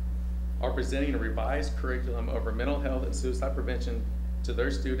are presenting a revised curriculum over mental health and suicide prevention to their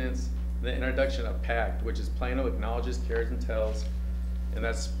students, the introduction of PACT, which is Plano Acknowledges, Cares, and Tells, and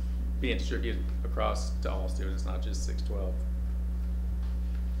that's being distributed across to all students, not just 612.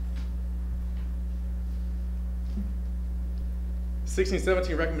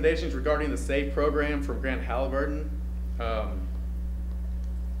 (16-17) recommendations regarding the SAFE program from Grant Halliburton.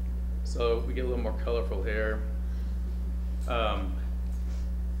 So we get a little more colorful here.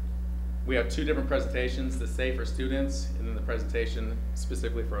 We have two different presentations, the SAFE for students, and then the presentation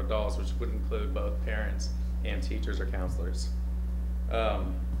specifically for adults, which would include both parents and teachers or counselors.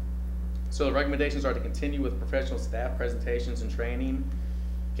 So the recommendations are to continue with professional staff presentations and training,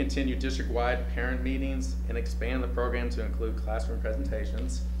 continue district-wide parent meetings, and expand the program to include classroom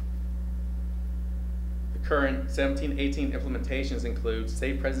presentations. The current 17-18 implementations include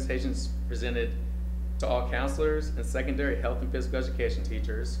SAFE presentations presented to all counselors and secondary health and physical education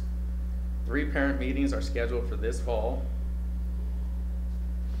teachers. 3 parent meetings are scheduled for this fall.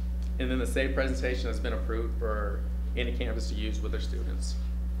 And then the SAFE presentation has been approved for any campus to use with their students.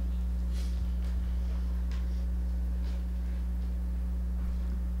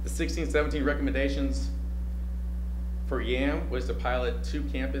 The 16-17 recommendations for YAM was to pilot 2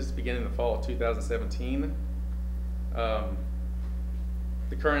 campuses beginning in the fall of 2017.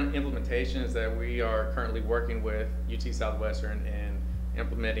 The current implementation is that we are currently working with UT Southwestern and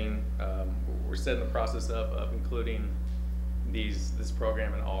implementing, we're set in the process of including this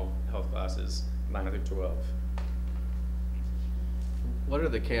program in all health classes 9 through 12. What are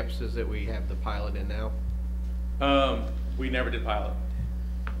the campuses that we have the pilot in now? We never did pilot.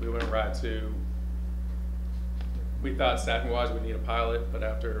 We went right to, we thought staffing wise we need a pilot, but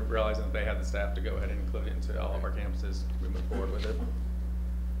after realizing that they had the staff to go ahead and include it into all of our campuses, we moved forward with it.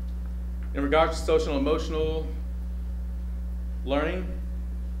 In regards to social and emotional learning,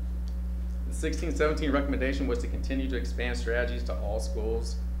 the 16-17 recommendation was to continue to expand strategies to all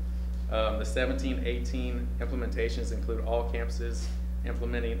schools. The 17-18 implementations include all campuses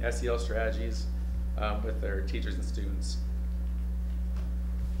implementing SEL strategies with their teachers and students.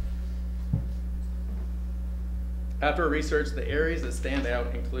 After research, the areas that stand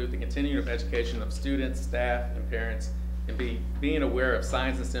out include the continuing of education of students, staff, and parents, and being aware of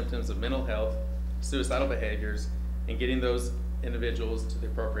signs and symptoms of mental health, suicidal behaviors, and getting those individuals to the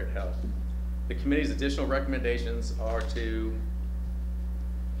appropriate help. The committee's additional recommendations are to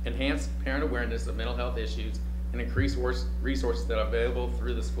enhance parent awareness of mental health issues and increase resources that are available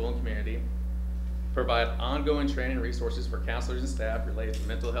through the school and community, provide ongoing training resources for counselors and staff related to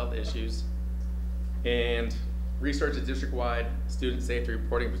mental health issues, and research a district-wide student safety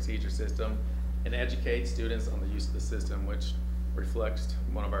reporting procedure system, and educate students on the use of the system, which reflects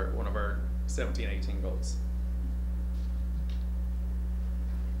one of our 17-18 goals.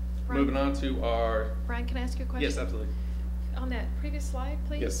 Brian, moving on to our... Brian, can I ask you a question? Yes, absolutely. On that previous slide,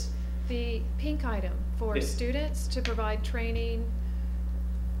 please. Yes. The pink item for Yes. students to provide training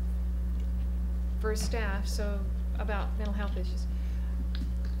for staff, so about mental health issues.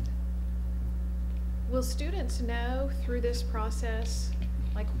 Will students know through this process,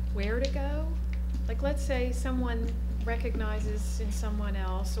 like, where to go? Like, let's say someone recognizes in someone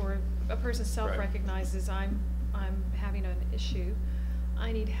else, or a person self-recognizes, I'm having an issue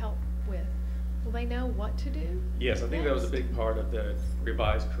I need help with. Will they know what to do? Yes, I think that was a big part of the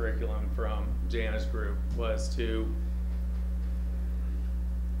revised curriculum from Jana's group, was to,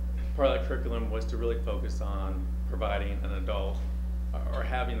 part of that curriculum was to really focus on providing an adult or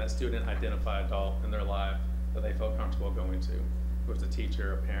having that student identify adult in their life that they felt comfortable going to. It was a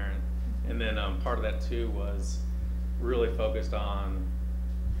teacher, a parent. And then part of that too was really focused on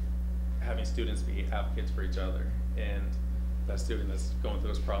having students be advocates for each other. And that student that's going through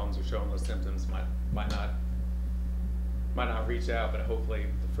those problems or showing those symptoms might not reach out, but hopefully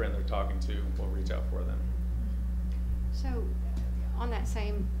the friend they're talking to will reach out for them. So, on that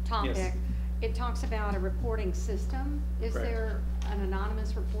same topic, Yes. it talks about a reporting system. Is Correct. there an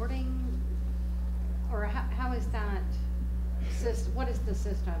anonymous reporting, or how is that system? What is the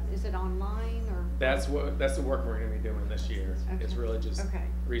system? Is it online or? That's the work we're going to be doing this year. Okay. It's really just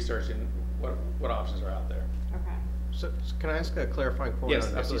researching what options are out there. Okay. So can I ask a clarifying point Yes,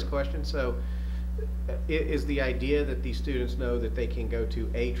 on Jesse's absolutely. question? So is the idea that these students know that they can go to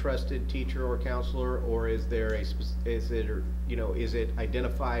a trusted teacher or counselor, or is there is it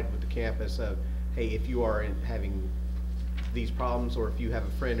identified with the campus of, hey, if you are having these problems, or if you have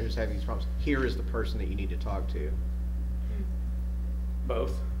a friend who's having these problems, here is the person that you need to talk to?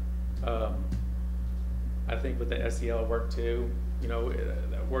 Both. I think with the SEL work too,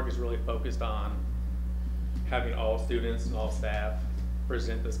 that work is really focused on having all students and all staff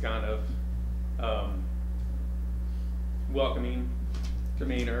present this kind of welcoming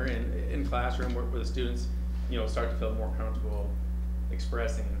demeanor in classroom where the students, start to feel more comfortable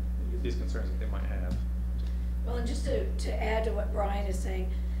expressing these concerns that they might have. Well, and just to add to what Brian is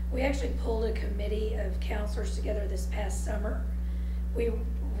saying, we actually pulled a committee of counselors together this past summer. We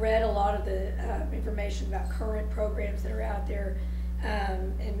read a lot of the information about current programs that are out there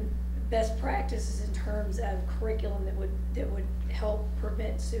and best practices in terms of curriculum that would help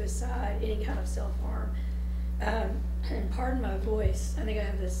prevent suicide, any kind of self-harm. And pardon my voice, I think I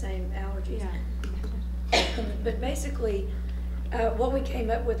have the same allergies. Yeah. But basically, what we came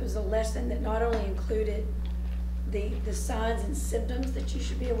up with was a lesson that not only included the signs and symptoms that you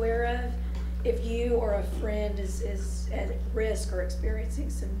should be aware of if you or a friend is at risk or experiencing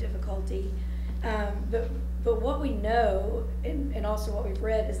some difficulty, but what we know and also what we've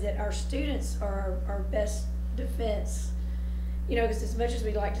read is that our students are our best defense. Because as much as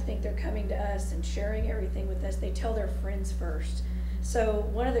we'd like to think they're coming to us and sharing everything with us, they tell their friends first. So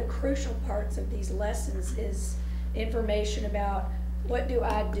one of the crucial parts of these lessons is information about what do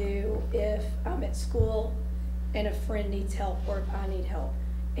I do if I'm at school and a friend needs help, or if I need help,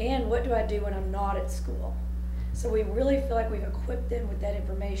 and what do I do when I'm not at school. So we really feel like we've equipped them with that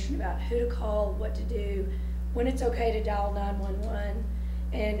information about who to call, what to do, when it's okay to dial 911.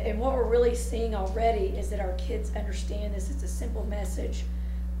 And what we're really seeing already is that our kids understand this. It's a simple message.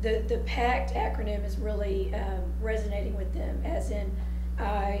 The PACT acronym is really resonating with them, as in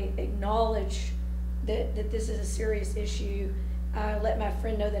I acknowledge that this is a serious issue. I let my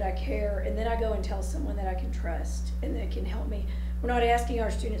friend know that I care, and then I go and tell someone that I can trust and that can help me. We're not asking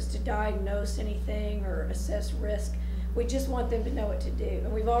our students to diagnose anything or assess risk. We just want them to know what to do.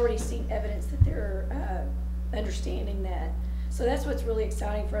 And we've already seen evidence that they're understanding that. So that's what's really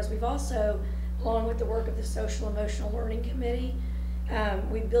exciting for us. We've also, along with the work of the Social Emotional Learning Committee,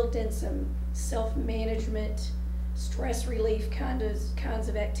 we built in some self-management, stress relief kinds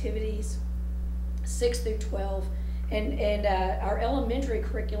of activities, 6 through 12. And our elementary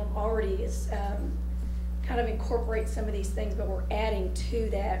curriculum already is kind of incorporates some of these things, but we're adding to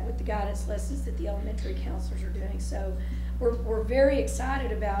that with the guidance lessons that the elementary counselors are doing. So we're very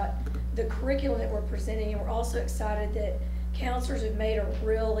excited about the curriculum that we're presenting, and we're also excited that counselors have made a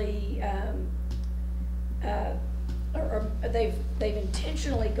really, they've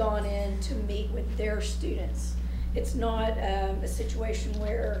intentionally gone in to meet with their students. It's not a situation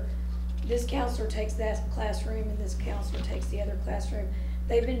where this counselor takes that classroom and this counselor takes the other classroom.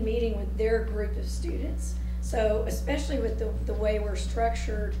 They've been meeting with their group of students. So especially with the way we're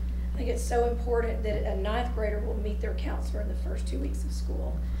structured, I think it's so important that a 9th grader will meet their counselor in the first 2 weeks of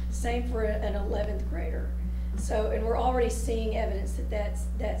school. Same for an 11th grader. So, and we're already seeing evidence that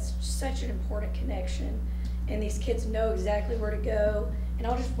that's such an important connection, and these kids know exactly where to go. And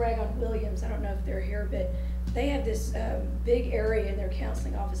I'll just brag on Williams. I don't know if they're here, but they have this big area in their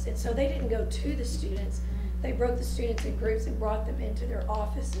counseling office, and so they didn't go to the students. They broke the students in groups and brought them into their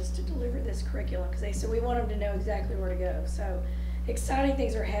offices to deliver this curriculum, because they said we want them to know exactly where to go. So exciting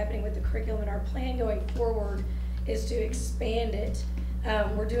things are happening with the curriculum, and our plan going forward is to expand it.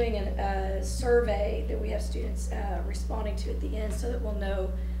 We're doing a survey that we have students responding to at the end, so that we'll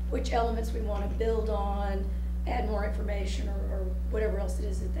know which elements we want to build on, add more information, or whatever else it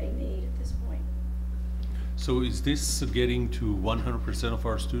is that they need at this point. So is this getting to 100% of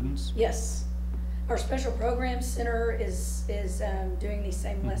our students? Yes. Our Special Programs Center is doing these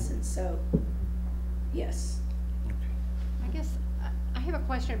same lessons, so yes. I guess I have a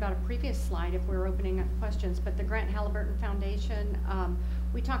question about a previous slide if we're opening up questions, but the Grant Halliburton Foundation,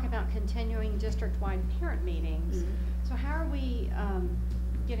 we talk about continuing district-wide parent meetings. Mm-hmm. So how are we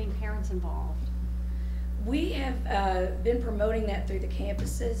getting parents involved? We have been promoting that through the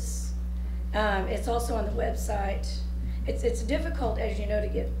campuses. It's also on the website. It's difficult, as you know, to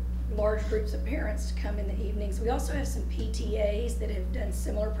get large groups of parents to come in the evenings. We also have some PTAs that have done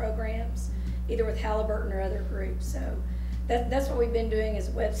similar programs, either with Halliburton or other groups. So that's what we've been doing is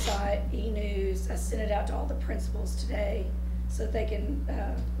website, e-news. I sent it out to all the principals today so that they can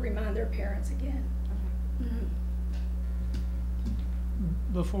remind their parents again. Mm-hmm.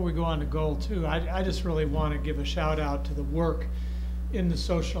 Before we go on to goal 2, I just really want to give a shout out to the work in the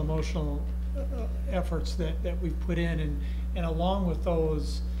social emotional efforts that we've put in, and along with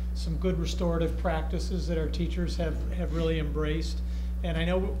those, some good restorative practices that our teachers have really embraced. And I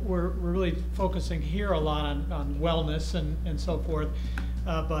know we're really focusing here a lot on wellness and so forth,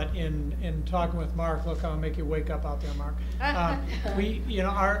 but in talking with Mark, look, I'll make you wake up out there, Mark.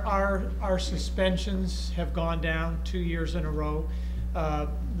 Our suspensions have gone down 2 years in a row.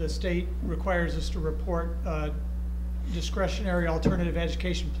 The state requires us to report discretionary alternative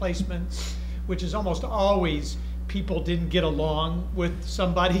education placements, which is almost always people didn't get along with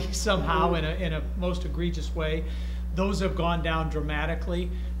somebody somehow in a most egregious way. Those have gone down dramatically,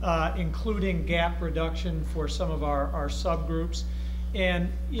 including gap reduction for some of our subgroups.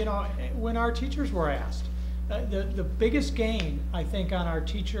 And when our teachers were asked, the biggest gain I think on our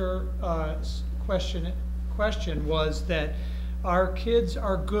teacher question was that our kids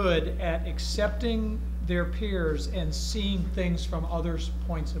are good at accepting their peers and seeing things from others'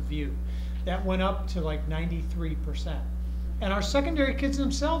 points of view. That went up to like 93%. And our secondary kids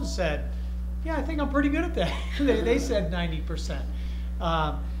themselves said, yeah, I think I'm pretty good at that. they said 90%.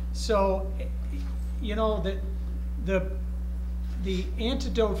 So, the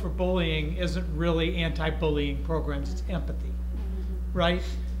antidote for bullying isn't really anti-bullying programs, it's empathy, right?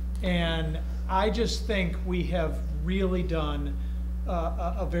 And I just think we have really done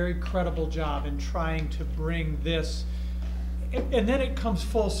a very credible job in trying to bring this, and then it comes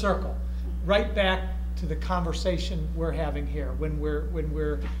full circle, right back to the conversation we're having here when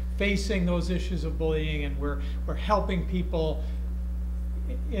we're facing those issues of bullying, and we're helping people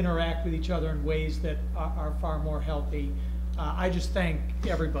interact with each other in ways that are far more healthy. I just thank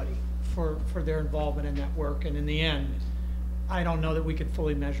everybody for their involvement in that work, and in the end, I don't know that we could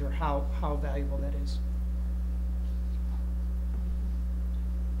fully measure how valuable that is.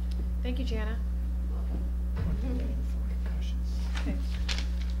 Thank you, Jana.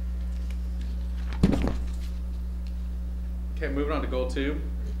 Okay, moving on to goal 2.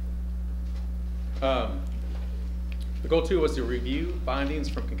 The goal 2 was to review findings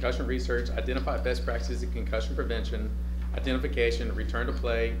from concussion research, identify best practices in concussion prevention, identification, return to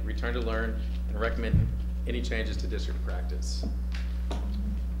play, return to learn, and recommend any changes to district practice.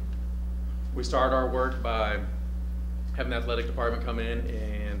 We started our work by having the athletic department come in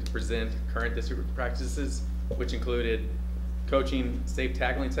and present current district practices, which included coaching safe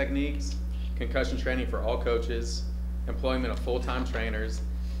tackling techniques, concussion training for all coaches, employment of full-time trainers,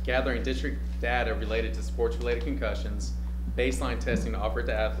 gathering district data related to sports-related concussions, baseline testing offered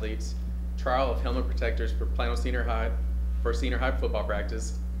to athletes, trial of helmet protectors for Plano Senior High for senior high football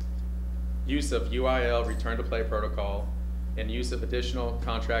practice, use of UIL return to play protocol, and use of additional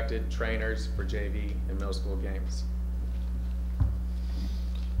contracted trainers for JV and middle school games.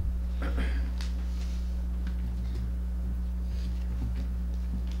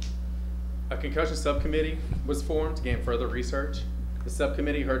 A concussion subcommittee was formed to gain further research. The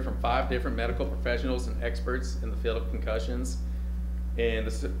subcommittee heard from 5 different medical professionals and experts in the field of concussions, and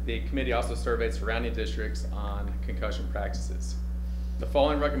the committee also surveyed surrounding districts on concussion practices. The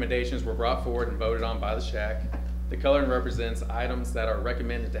following recommendations were brought forward and voted on by the SHAC. The coloring represents items that are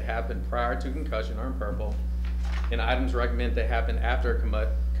recommended to happen prior to concussion are in purple, and items recommended to happen after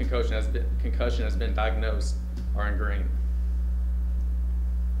concussion has been diagnosed are in green.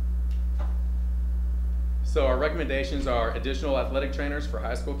 So our recommendations are additional athletic trainers for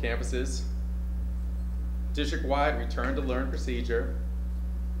high school campuses, district-wide return to learn procedure,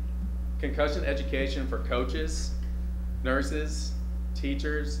 concussion education for coaches, nurses,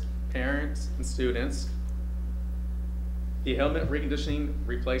 teachers, parents, and students, the helmet reconditioning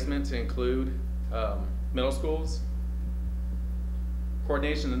replacement to include middle schools,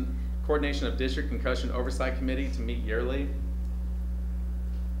 coordination of district concussion oversight committee to meet yearly,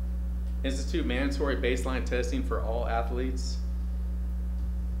 institute mandatory baseline testing for all athletes,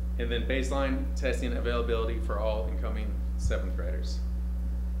 and then baseline testing availability for all incoming 7th graders.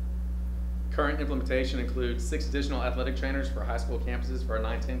 Current implementation includes 6 additional athletic trainers for high school campuses for our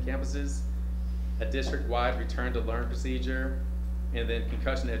 9-10 campuses, a district-wide return-to-learn procedure, and then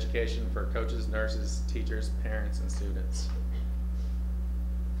concussion education for coaches, nurses, teachers, parents, and students.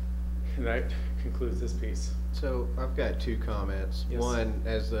 And that concludes this piece. So I've got 2 comments. Yes. One,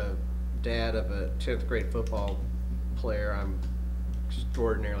 as the dad of a 10th grade football player, I'm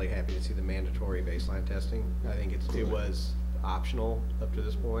extraordinarily happy to see the mandatory baseline testing. I think it was optional up to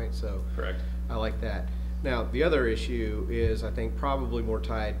this point, so correct. I like that. Now, the other issue is, I think, probably more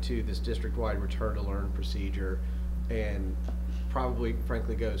tied to this district-wide return-to-learn procedure, and probably,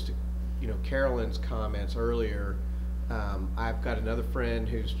 frankly, goes to, Carolyn's comments earlier. I've got another friend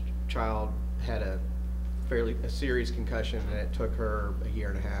whose child had a serious concussion, and it took her a year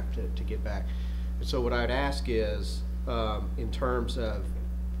and a half to get back. And so what I'd ask is, in terms of,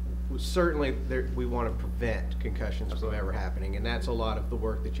 certainly we want to prevent concussions from ever happening, and that's a lot of the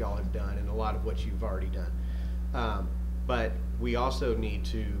work that y'all have done and a lot of what you've already done. But we also need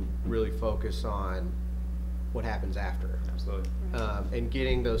to really focus on what happens after. Absolutely. And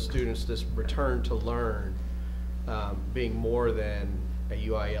getting those students this return to learn being more than a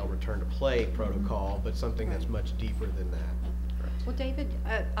UIL return to play protocol, but something that's much deeper than that. Well, David,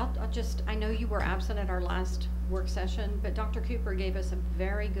 I know you were absent at our last work session, but Dr. Cooper gave us a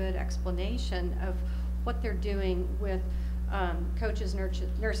very good explanation of what they're doing with coaches,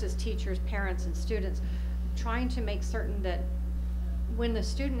 nurses, teachers, parents, and students, trying to make certain that when the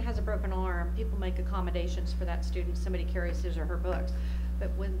student has a broken arm, people make accommodations for that student. Somebody carries his or her books.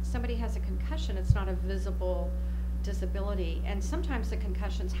 But when somebody has a concussion, it's not a visible disability. And sometimes the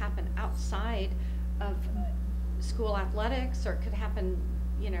concussions happen outside of school athletics, or it could happen,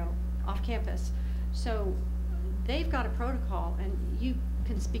 off campus. So they've got a protocol, and you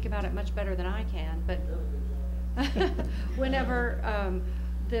can speak about it much better than I can, but whenever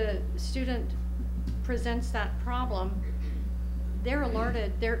the student presents that problem, they're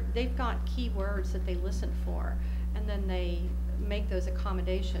alerted, they've got key words that they listen for, and then they make those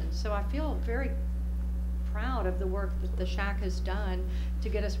accommodations. So I feel very proud of the work that the SHAC has done to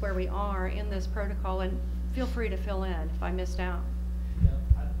get us where we are in this protocol, and feel free to fill in if I missed out.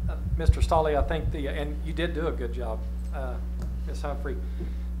 Mr. Stolley, I think and you did do a good job, Ms. Humphrey.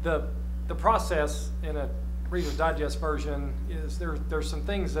 The process in a Reader's Digest version is there's some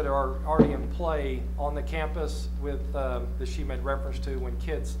things that are already in play on the campus with that she made reference to when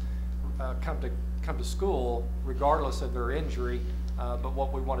kids come to school regardless of their injury. But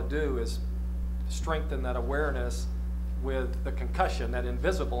what we want to do is strengthen that awareness with the concussion, that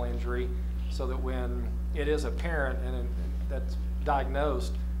invisible injury, so that when it is apparent and that's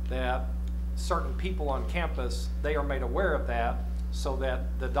diagnosed, that certain people on campus, they are made aware of that, so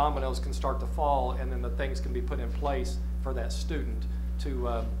that the dominoes can start to fall, and then the things can be put in place for that student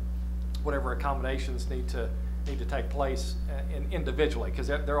to whatever accommodations need to take place individually, because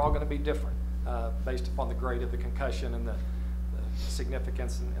they're all going to be different based upon the grade of the concussion and the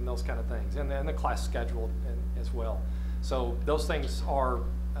significance and those kind of things, and the class schedule as well. So those things are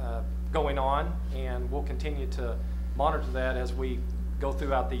going on, and we'll continue to monitor that as we go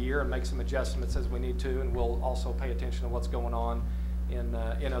throughout the year and make some adjustments as we need to, and we'll also pay attention to what's going on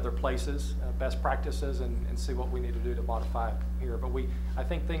in other places, best practices, and see what we need to do to modify here. But I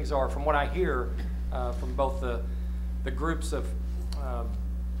think things are, from what I hear from both the groups of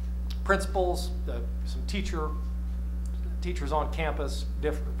principals, some teachers on campus,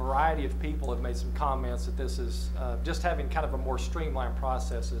 different variety of people have made some comments that this is just having kind of a more streamlined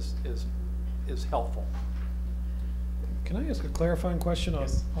process is helpful. Can I ask a clarifying question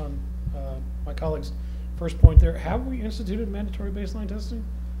on my colleague's first point there? Have we instituted mandatory baseline testing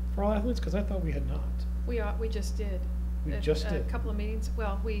for all athletes? Because I thought we had not. We just did. We just did. A couple of meetings.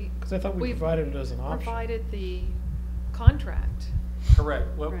 Well, because I thought we provided it as an option. Provided the contract.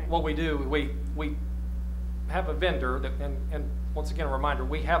 Correct. Well, right. What we do, we have a vendor that, and once again a reminder,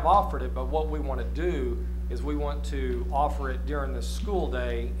 we have offered it, but what we want to do is we want to offer it during the school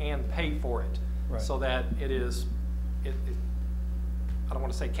day and pay for it, right, so that it is. I don't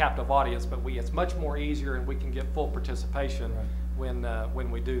want to say captive audience, but it's much more easier, and we can get full participation, right,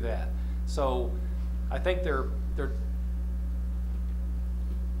 when we do that. So I think there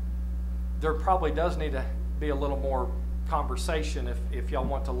probably does need to be a little more conversation if y'all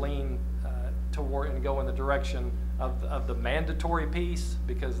want to lean toward and go in the direction of the mandatory piece,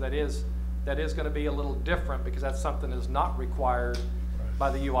 because that is going to be a little different, because that's something that's not required, right,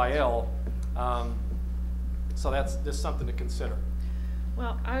 by the UIL. So that's just something to consider.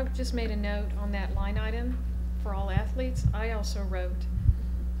 Well, I just made a note on that line item for all athletes. I also wrote,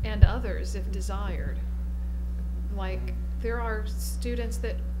 and others if desired. Like, there are students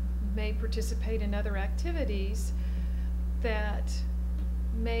that may participate in other activities that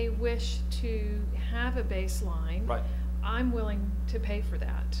may wish to have a baseline, Right. I'm willing to pay for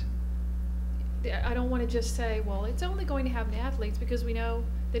that. I don't want to just say, well, it's only going to happen to athletes, because we know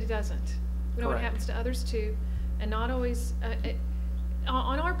that it doesn't. We know what Correct. happens to others too, and not always,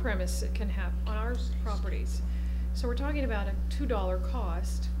 on our premise it can happen, on our properties. So we're talking about a $2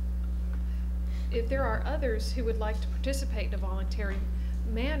 cost. If there are others who would like to participate in a voluntary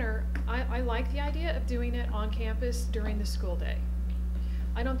manner, I like the idea of doing it on campus during the school day.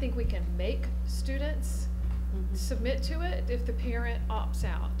 I don't think we can make students submit to it if the parent opts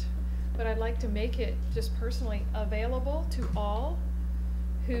out. But I'd like to make it just personally available to all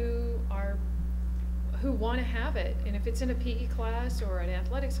who want to have it. And if it's in a PE class or an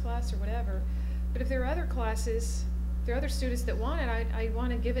athletics class or whatever, but if there are other classes, if there are other students that want it, I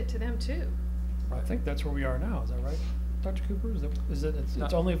want to give it to them too. I think that's where we are now. Is that right, Dr. Cooper?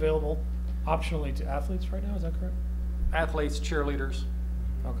 It's only available optionally to athletes right now? Is that correct? Athletes, cheerleaders.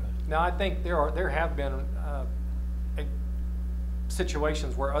 Okay. Now, I think there have been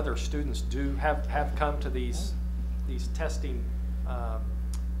situations where other students have come to these testing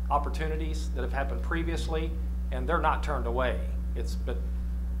opportunities that have happened previously, and they're not turned away. But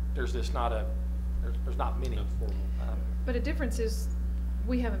there's just not there's not many. But a difference is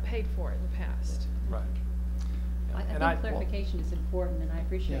we haven't paid for it in the past. Right. I think clarification is important, and I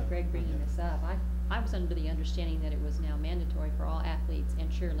appreciate Greg bringing this up. I was under the understanding that it was now mandatory for all athletes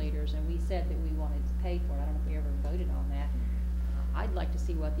and cheerleaders, and we said that we wanted to pay for it. I don't know if we ever voted on that. I'd like to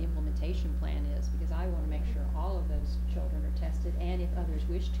see what the implementation plan is, because I want to make sure all of those children are tested, and if others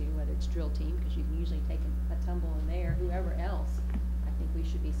wish to, whether it's drill team, because you can usually take a tumble in there, whoever else, I think we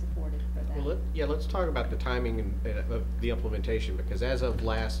should be supported for that. Well, let's talk about the timing of the implementation, because as of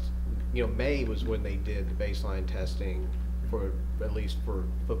last, May was when they did the baseline testing for, at least for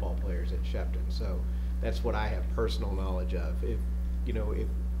football players at Shepton. So that's what I have personal knowledge of.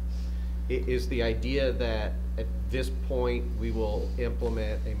 Is the idea that at this point we will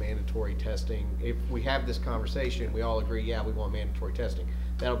implement a mandatory testing? If we have this conversation, we all agree, yeah, we want mandatory testing.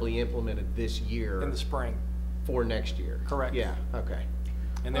 That'll be implemented this year. In the spring. For next year. Correct. Yeah, okay.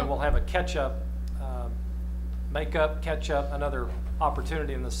 And then we'll have a catch-up, catch-up, another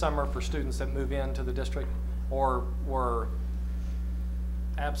opportunity in the summer for students that move into the district or were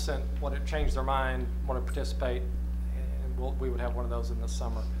absent, want to change their mind, want to participate, and we would have one of those in the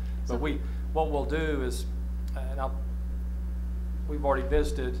summer. But what we'll do is, we've already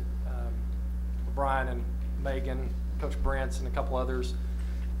visited Brian and Megan, Coach Brent's, and a couple others,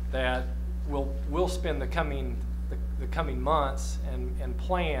 that we'll spend the coming months and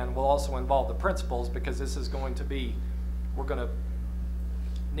plan will also involve the principals, because this is going to be, we're going to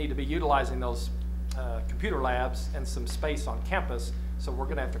need to be utilizing those computer labs and some space on campus, so we're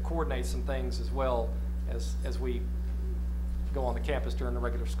going to have to coordinate some things as well as we go on the campus during the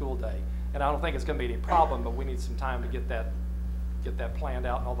regular school day. And I don't think it's going to be any problem, but we need some time to get that planned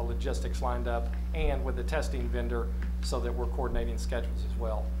out and all the logistics lined up, and with the testing vendor, so that we're coordinating schedules as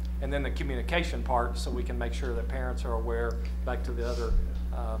well. And then the communication part, so we can make sure that parents are aware, back to the other,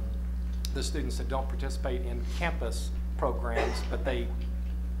 the students that don't participate in campus programs, but they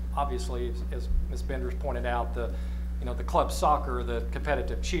obviously, as Ms. Benders pointed out, the club soccer, the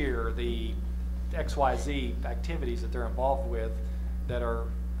competitive cheer, the XYZ activities that they're involved with that are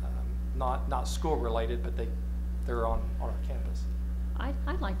not school related, but they're on our campus.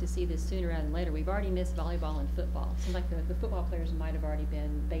 I'd like to see this sooner rather than later. We've already missed volleyball and football. Seems like the football players might have already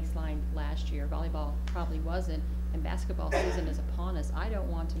been baselined last year. Volleyball probably wasn't, and basketball season is upon us. I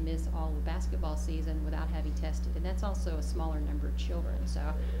don't want to miss all the basketball season without having tested, and that's also a smaller number of children. So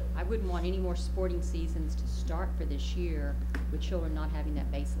I wouldn't want any more sporting seasons to start for this year with children not having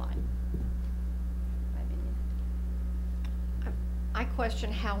that baseline. I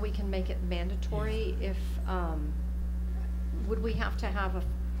question how we can make it mandatory. If would we have to have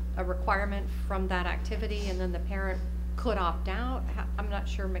a requirement from that activity, and then the parent could opt out? I'm not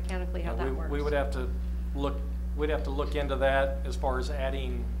sure mechanically how that works. We would have to look. We'd have to look into that as far as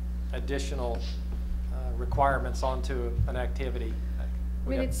adding additional requirements onto an activity. I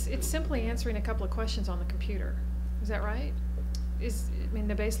mean, it's simply answering a couple of questions on the computer. Is that right? The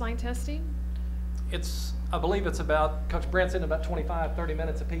baseline testing? I believe it's about, Coach Brent said, about 25, 30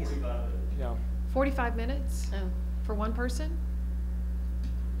 minutes apiece. 45 minutes for one person?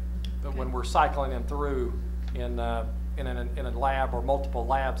 But when we're cycling them through in a lab or multiple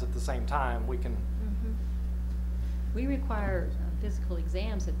labs at the same time, we can. We require physical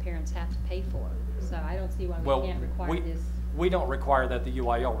exams that parents have to pay for, so I don't see why we can't require this. We don't require that. The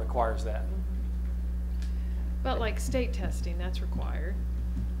UIL requires that. But like state testing, that's required.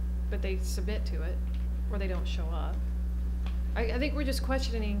 but they submit to it, or they don't show up. I think we're just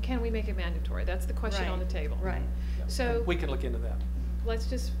questioning, can we make it mandatory? That's the question on the table. Right. So we can look into that. let's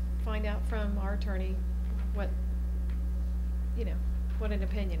just find out from our attorney what, what an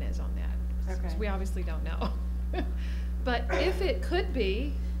opinion is on that. Okay. 'Cause we obviously don't know. But if it could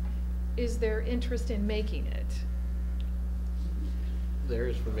be, is there interest in making it? There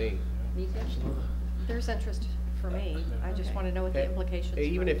is for me. Me too. There's interest for me. I just want to know what the implications are.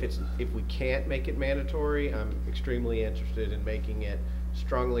 Even if we can't make it mandatory, I'm extremely interested in making it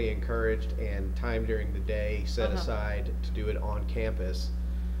strongly encouraged and time during the day set aside to do it on campus,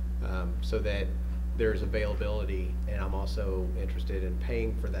 so that there's availability. And I'm also interested in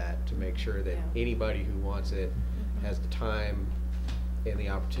paying for that to make sure that anybody who wants it has the time and the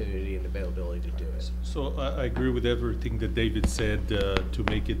opportunity and availability to do it. So I agree with everything that David said, to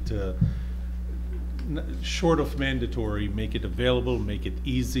make it short of mandatory, make it available, make it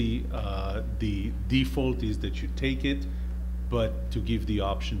easy. The default is that you take it, but to give the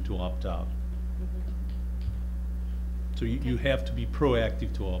option to opt out. So you have to be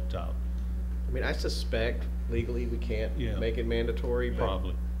proactive to opt out. I mean, I suspect legally we can't make it mandatory, but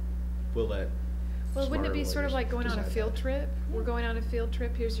probably we'll let. Well, wouldn't it be sort of like going on a decide field that. trip? We're going on a field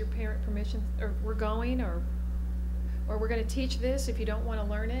trip, here's your parent permission, or we're going, or we're gonna teach this, if you don't wanna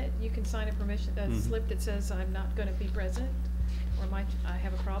learn it, you can sign a permission, a slip that says, I'm not gonna be present, or I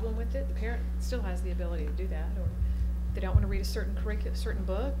have a problem with it. The parent still has the ability to do that, or if they don't wanna read a certain certain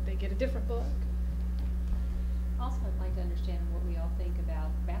book, they get a different book. Also, I'd like to understand what we all think about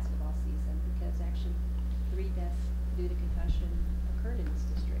basketball season, because actually 3 deaths due to concussion occurred in this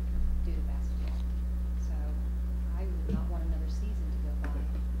district due to basketball. So I would not want another season to go by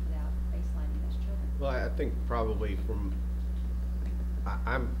without baselining those children. Well, I think probably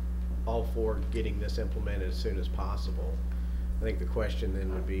I'm all for getting this implemented as soon as possible. I think the question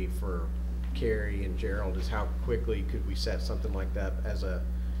then would be for Carrie and Gerald is how quickly could we set something like that as a,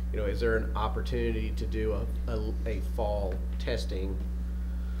 is there an opportunity to do a fall testing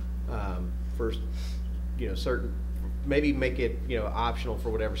first, certain, maybe make it, optional for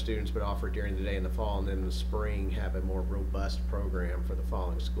whatever students, but offer it during the day in the fall, and then in the spring have a more robust program for the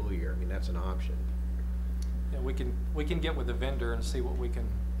following school year. I mean, that's an option. Yeah, we can get with the vendor and see what we can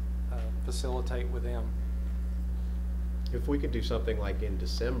facilitate with them. If we could do something like in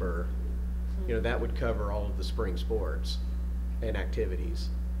December, that would cover all of the spring sports and activities.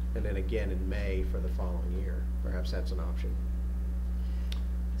 And then again in May for the following year. Perhaps that's an option.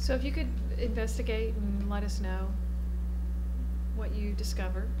 So if you could investigate and let us know what you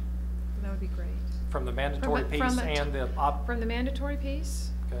discover, that would be great. From the mandatory piece and the from the mandatory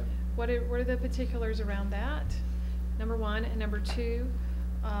piece. Okay. What are the particulars around that? Number one, and number two,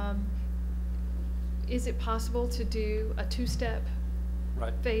 is it possible to do a 2-step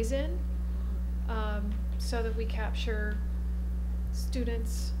phase-in, so that we capture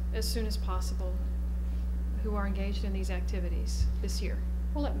students as soon as possible who are engaged in these activities this year?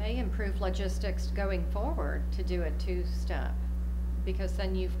 Well, it may improve logistics going forward to do a 2-step, because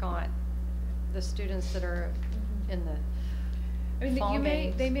then you've got the students that are in the fall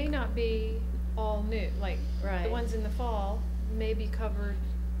games. They may not be all new, like the ones in the fall may be covered,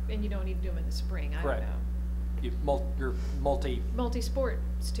 and you don't need to do them in the spring. I don't know. You're multi-sport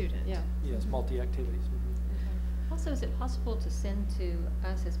student. Yeah. Yes, multi-activities. Also, is it possible to send to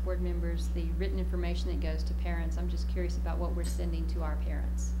us as board members the written information that goes to parents? I'm just curious about what we're sending to our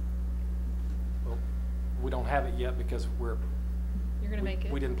parents. Well, we don't have it yet because You're going to make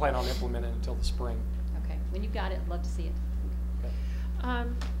it? We didn't plan on implementing it until the spring. Okay. When you've got it, I'd love to see it. Okay.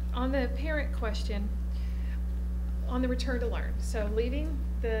 On the parent question, on the return to learn. So leaving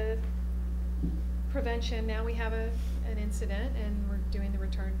the prevention, now we have an incident and we're doing the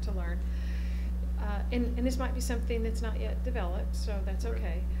return to learn. And this might be something that's not yet developed, so that's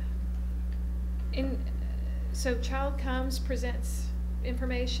okay. So child comes, presents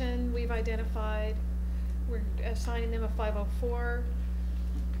information we've identified, we're assigning them a 504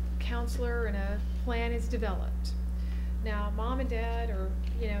 counselor, and a plan is developed. Now, mom and dad or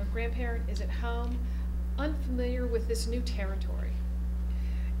grandparent is at home, unfamiliar with this new territory.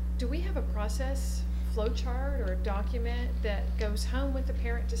 Do we have a process, flow chart, or a document that goes home with the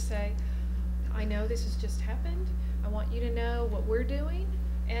parent to say, I know this has just happened, I want you to know what we're doing,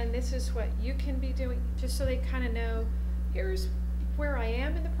 and this is what you can be doing, just so they kind of know, here's where I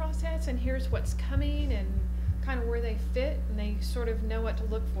am in the process, and here's what's coming, and kind of where they fit, and they sort of know what to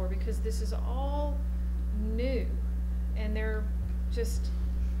look for, because this is all new, and they're just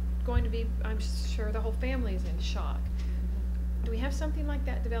going to be, I'm sure the whole family is in shock. Do we have something like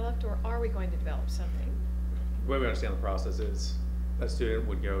that developed, or are we going to develop something? The way we understand the process is a student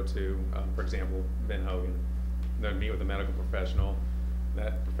would go to, for example, Ben Hogan. They'd meet with a medical professional.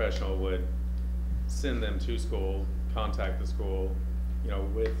 That professional would send them to school, contact the school,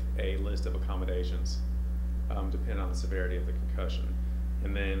 with a list of accommodations, depending on the severity of the concussion.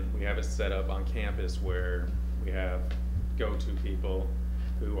 And then we have it set up on campus where we have go-to people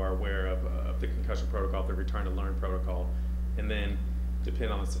who are aware of the concussion protocol, the return to learn protocol. And then,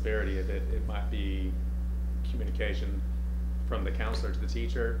 depending on the severity of it, it might be communication from the counselor to the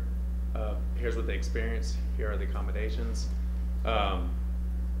teacher. Here's what they experienced, here are the accommodations. I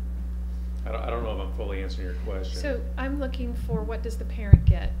don't know if I'm fully answering your question. So I'm looking for, what does the parent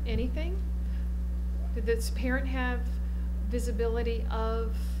get? Anything? Did this parent have visibility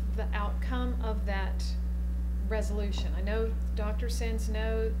of the outcome of that resolution? I know Dr. Sens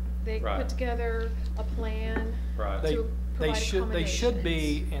know they put together a plan to provide they should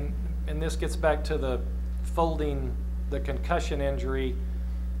be, and this gets back to the folding the concussion injury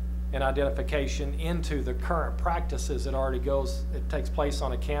and identification into the current practices. It already takes place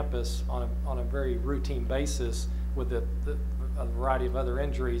on a campus on a very routine basis with a variety of other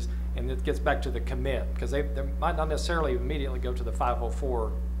injuries, and it gets back to the commit, because they might not necessarily immediately go to the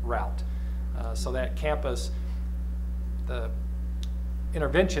 504 route. So that campus, the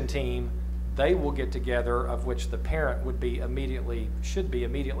intervention team, they will get together, of which the parent should be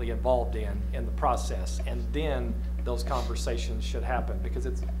immediately involved in the process, and then those conversations should happen, because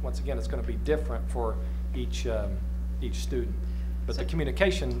once again it's going to be different for each student. But the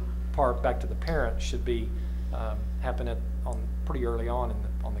communication part back to the parent should be happening pretty early on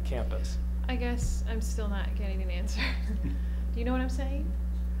on the campus. I guess I'm still not getting an answer. Do you know what I'm saying?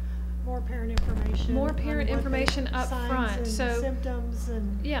 More parent information. More parent information up front. And so symptoms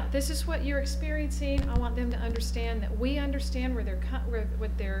and yeah, this is what you're experiencing. I want them to understand that we understand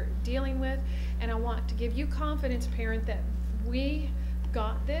what they're dealing with, and I want to give you confidence, parent, that we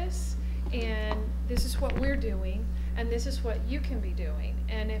got this, and this is what we're doing, and this is what you can be doing.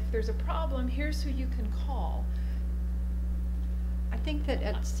 And if there's a problem, here's who you can call. I think that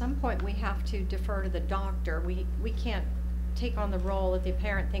at some point we have to defer to the doctor. We can't take on the role if the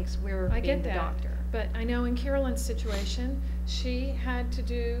parent thinks we're being the doctor. But I know in Carolyn's situation, she had to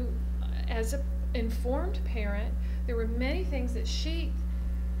do, as an informed parent, there were many things that she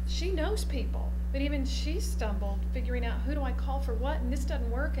knows people, but even she stumbled figuring out, who do I call for what, and this doesn't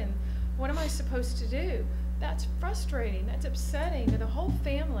work, and what am I supposed to do? That's frustrating, that's upsetting to the whole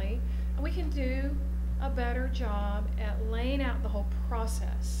family, and we can do a better job at laying out the whole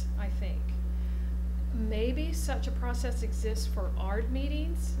process, I think. Maybe such a process exists for ARD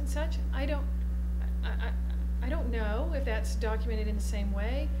meetings and such. I don't know if that's documented in the same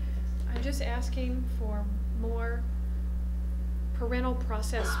way. I'm just asking for more parental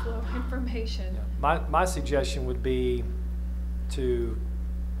process flow information. My suggestion would be to,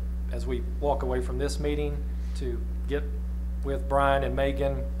 as we walk away from this meeting, to get with Brian and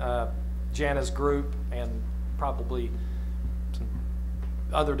Megan, Jana's group, and probably some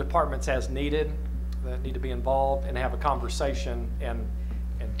other departments as needed that need to be involved, and have a conversation and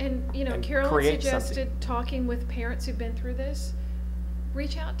Carolyn suggested talking with parents who've been through this.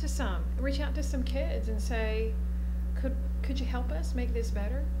 Reach out to some kids and say, could you help us make this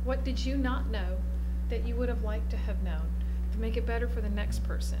better? What did you not know that you would have liked to have known to make it better for the next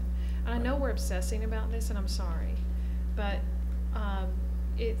person? And I know we're obsessing about this, and I'm sorry, but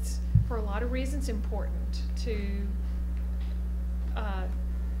it's for a lot of reasons important to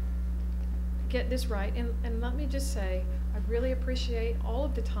get this right. And let me just say, I really appreciate all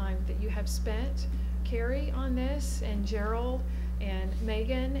of the time that you have spent, Carrie, on this, and Gerald, and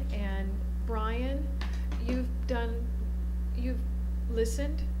Megan, and Brian. You've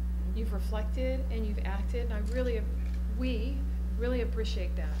listened, you've reflected, and you've acted, and we really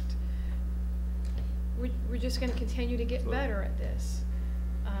appreciate that. We're just going to continue to get better at this.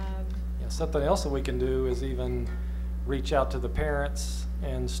 Something else that we can do is even reach out to the parents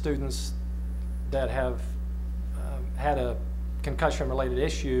and students that have had a concussion-related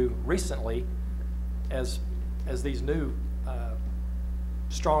issue recently, as these new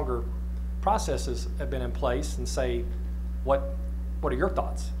stronger processes have been in place, and say, what are your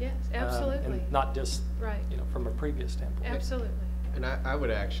thoughts? Yes, absolutely. And not just right. From a previous standpoint. Absolutely. And I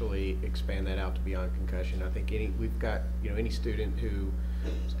would actually expand that out to beyond concussion. I think we've got any student who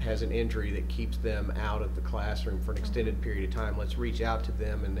has an injury that keeps them out of the classroom for an extended period of time, let's reach out to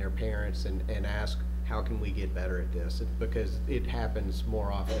them and their parents and ask, how can we get better at this? Because it happens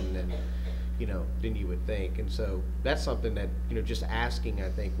more often than you would think. And so that's something that, just asking, I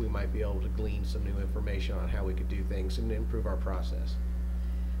think we might be able to glean some new information on how we could do things and improve our process.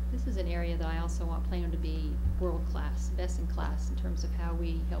 This is an area that I also want Plano to be world-class, best in class in terms of how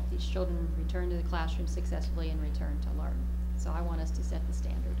we help these children return to the classroom successfully and return to learn. So I want us to set the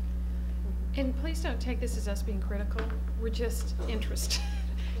standard. And please don't take this as us being critical. We're just interested.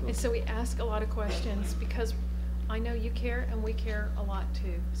 And so we ask a lot of questions because I know you care and we care a lot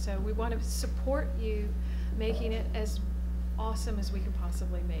too. So we want to support you making it as awesome as we can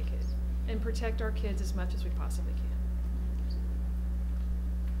possibly make it and protect our kids as much as we possibly can.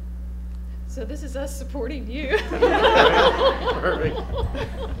 So this is us supporting you. Perfect.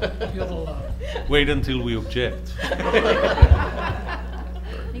 Wait until we object. I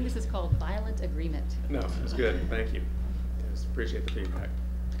think this is called violent agreement. No, it's good. Thank you. Yes, appreciate the feedback.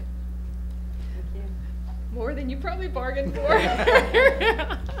 Thank you. More than you probably bargained for.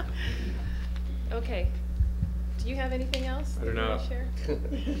 Okay. Do you have anything else? I do not. You want to share?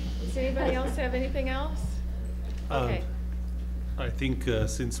 Does anybody else have anything else? Okay. I think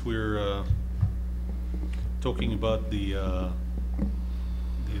since we're talking about the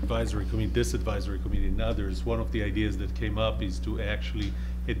advisory committee, this advisory committee and others, one of the ideas that came up is to actually,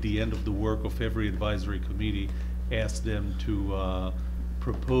 at the end of the work of every advisory committee, ask them to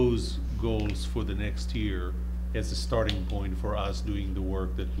propose goals for the next year as a starting point for us doing the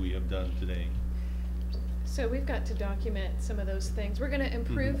work that we have done today. So we've got to document some of those things. We're going to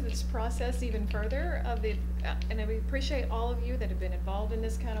improve this process even further of the, and we appreciate all of you that have been involved in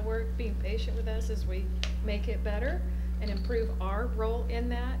this kind of work, being patient with us as we make it better and improve our role in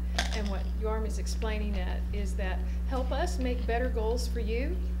that. And what Yorm is explaining is that help us make better goals for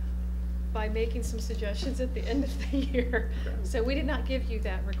you by making some suggestions at the end of the year. Okay. So we did not give you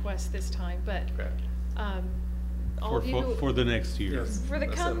that request this time, but all of you for the next year. Yes. For the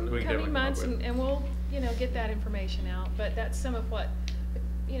coming months, and we'll get that information out. But that's some of what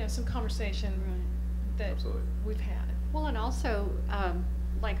some conversation that we've had. Well, and also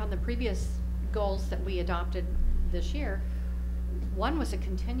like on the previous goals that we adopted this year, one was a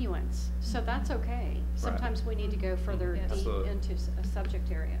continuance, so that's okay. Sometimes we need to go further deep into a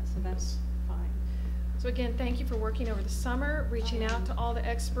subject area, so that's fine. So again, thank you for working over the summer, reaching out to all the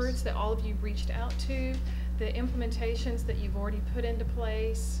experts that all of you reached out to, the implementations that you've already put into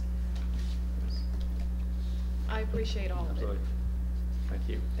place. I appreciate all of it. Thank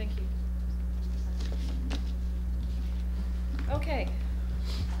you. Thank you. Okay.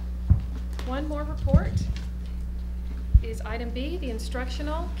 One more report is item B, the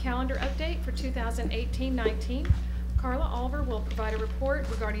instructional calendar update for 2018-19. Carla Oliver will provide a report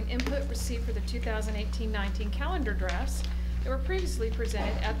regarding input received for the 2018-19 calendar drafts that were previously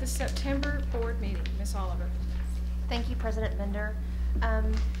presented at the September board meeting. Ms. Oliver. Thank you, President Bender.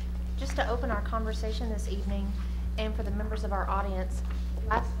 Just to open our conversation this evening, and for the members of our audience,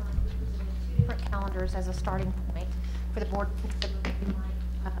 last month we presented 2 different calendars as a starting point for the board to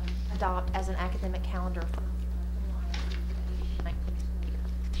adopt as an academic calendar for the 2018-19 year.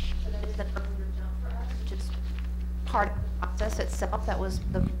 So that is an earlier jump for us, which is part of the process itself. That was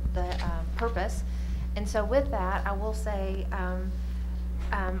the purpose. And so with that, I will say,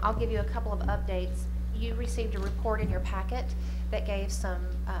 I'll give you a couple of updates. You received a report in your packet that gave some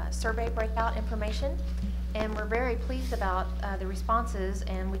survey breakout information, and we're very pleased about the responses,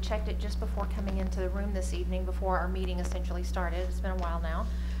 and we checked it just before coming into the room this evening before our meeting essentially started. It's been a while now.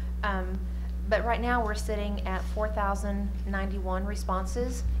 But right now we're sitting at 4,091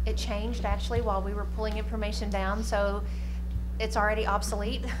 responses. It changed actually while we were pulling information down, so it's already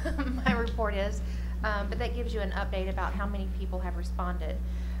obsolete, my report is. But that gives you an update about how many people have responded.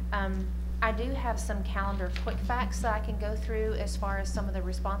 I do have some calendar quick facts that I can go through as far as some of the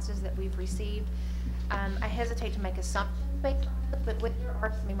responses that we've received. I hesitate to make assumptions based on it, but there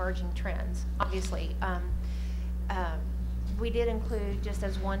are some emerging trends, obviously. We did include, just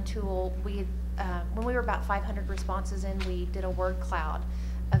as one tool, when we were about 500 responses in, we did a word cloud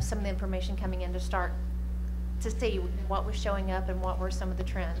of some of the information coming in to start to see what was showing up and what were some of the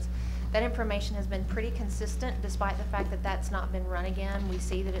trends. That information has been pretty consistent despite the fact that that's not been run again. We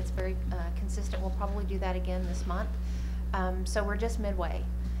see that it's very consistent. We'll probably do that again this month. So we're just midway.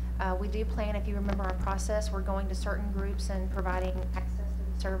 We do plan, if you remember our process, we're going to certain groups and providing access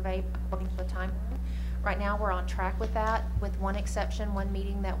to the survey according to the timeline. Right now we're on track with that, with one exception. One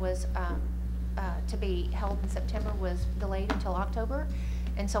meeting that was to be held in September was delayed until October,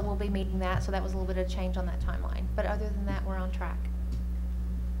 and so we'll be meeting that, so that was a little bit of change on that timeline. But other than that, we're on track.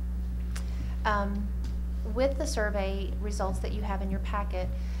 With the survey results that you have in your packet,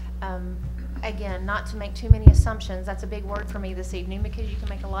 again, not to make too many assumptions, that's a big word for me this evening, because you can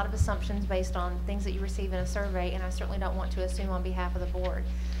make a lot of assumptions based on things that you receive in a survey, and I certainly don't want to assume on behalf of the board.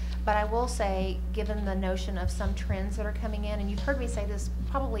 But I will say, given the notion of some trends that are coming in, and you've heard me say this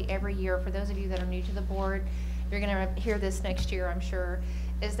probably every year, for those of you that are new to the board, you're going to hear this next year, I'm sure,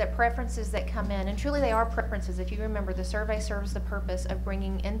 is that preferences that come in, and truly they are preferences. If you remember, the survey serves the purpose of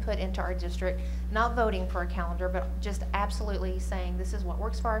bringing input into our district, not voting for a calendar, but just absolutely saying this is what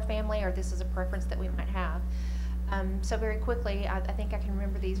works for our family, or this is a preference that we might have. So very quickly, I think I can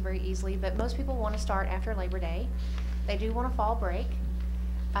remember these very easily, but most people want to start after Labor Day. They do want a fall break.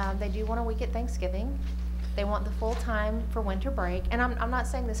 They do want a week at Thanksgiving. They want the full time for winter break. And I'm not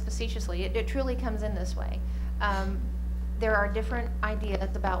saying this facetiously. It truly comes in this way. There are different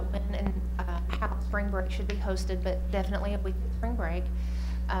ideas about when and how spring break should be hosted, but definitely a week of spring break.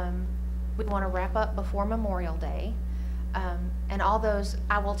 We want to wrap up before Memorial Day. And all those,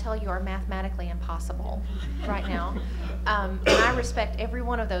 I will tell you, are mathematically impossible right now. And I respect every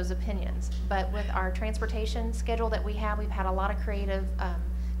one of those opinions. But with our transportation schedule that we have, we've had a lot of creative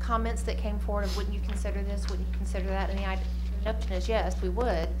comments that came forward of, wouldn't you consider this, wouldn't you consider that? And the option is yes, we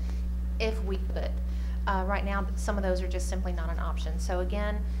would, if we could. Right now, some of those are just simply not an option. So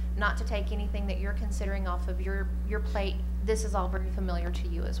again, not to take anything that you're considering off of your plate, this is all very familiar to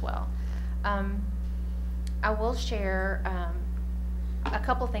you as well. I will share a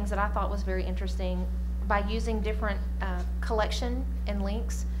couple things that I thought was very interesting. By using different collection and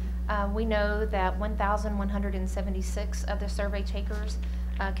links, we know that 1,176 of the survey takers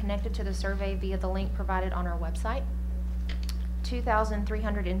connected to the survey via the link provided on our website.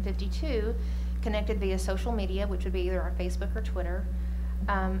 2,352 connected via social media, which would be either our Facebook or Twitter,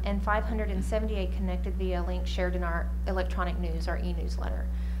 and 578 connected via a link shared in our electronic news, our e-newsletter.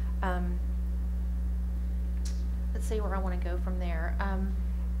 Let's see where I want to go from there.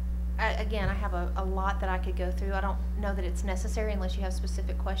 Again, I have a lot that I could go through. I don't know that it's necessary unless you have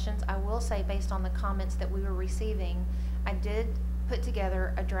specific questions. I will say, based on the comments that we were receiving, I did put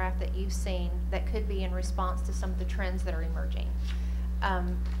together a draft that you've seen that could be in response to some of the trends that are emerging.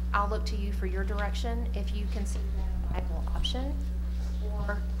 I'll look to you for your direction if you consider that a viable option,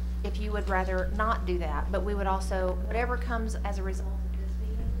 or if you would rather not do that. But we would also, whatever comes as a result of this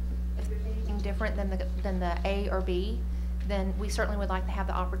meeting, if there's anything different than the A or B, then we certainly would like to have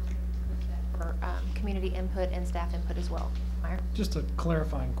the opportunity for community input and staff input as well. Meyer? Just a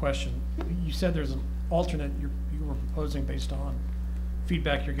clarifying question. You said there's an alternate you were proposing based on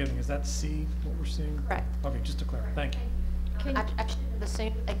feedback you're giving. Is that C, what we're seeing? Correct. Okay, just to clarify. Thank you. I should have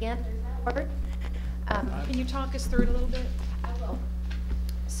assumed, again, word. Can you talk us through it a little bit? I will.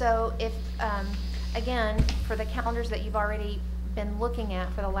 So if, again, for the calendars that you've already been looking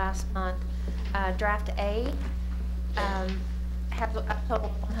at for the last month, draft A has a total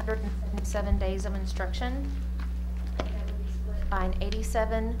of 177 days of instruction. And it would be split by an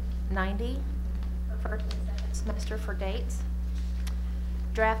 87-90 for first and second semester for dates.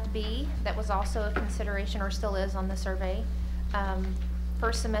 Draft B, that was also a consideration, or still is on the survey.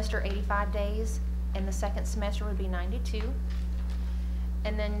 First semester 85 days, and the second semester would be 92.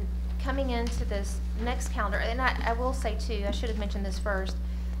 And then coming into this next calendar, and I will say too, I should have mentioned this first,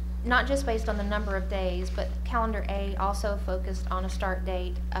 not just based on the number of days, but calendar A also focused on a start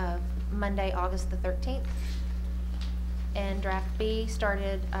date of Monday, August the 13th. And draft B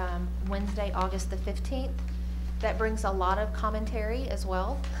started Wednesday, August the 15th. That brings a lot of commentary as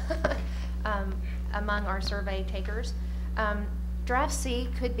well among our survey takers. Draft C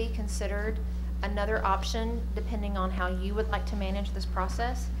could be considered another option depending on how you would like to manage this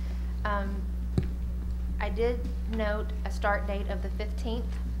process. I did note a start date of the 15th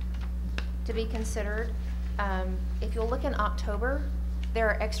to be considered. If you'll look in October, there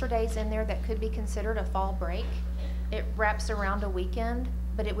are extra days in there that could be considered a fall break. It wraps around a weekend,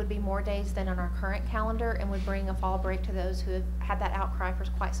 but it would be more days than on our current calendar and would bring a fall break to those who have had that outcry for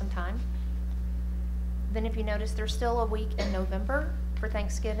quite some time. Then if you notice, there's still a week in November for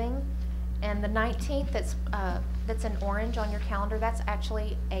Thanksgiving, and the 19th that's in orange on your calendar, that's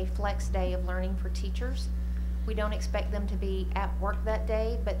actually a flex day of learning for teachers. We don't expect them to be at work that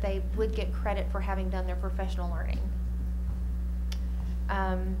day, but they would get credit for having done their professional learning.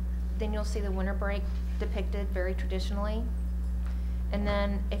 Then you'll see the winter break depicted very traditionally. And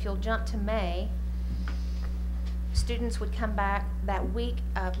then if you'll jump to May, students would come back that week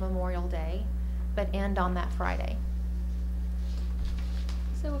of Memorial Day, but end on that Friday.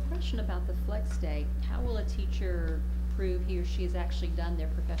 So a question about the flex day. How will a teacher prove he or she has actually done their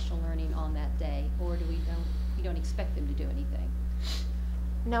professional learning on that day, or do we don't expect them to do anything?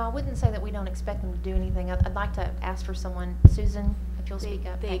 No, I wouldn't say that we don't expect them to do anything. I'd like to ask for someone. Susan, if you'll speak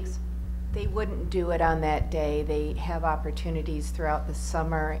up. Thanks. They wouldn't do it on that day. They have opportunities throughout the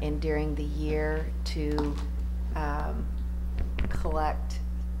summer and during the year to collect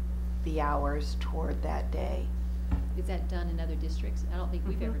the hours toward that day. Is that done in other districts? I don't think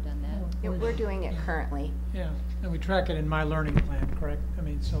we've ever done that. Yeah, we're doing it currently. Yeah, and we track it in My Learning Plan, correct? I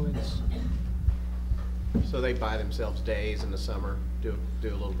mean, so it's, So they buy themselves days in the summer, do a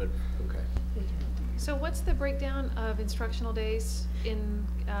little bit, okay. So what's the breakdown of instructional days in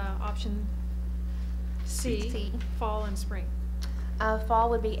option C, fall and spring? Fall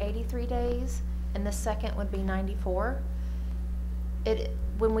would be 83 days, and the second would be 94.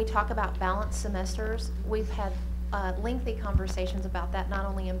 When we talk about balanced semesters, we've had lengthy conversations about that, not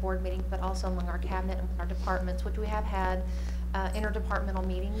only in board meetings, but also among our cabinet and our departments, which we have had interdepartmental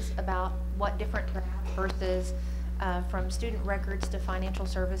meetings about what different drafts versus from student records to financial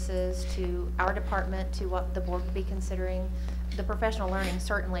services to our department to what the board would be considering. The professional learning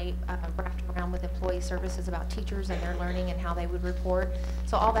certainly wrapped around with employee services about teachers and their learning and how they would report.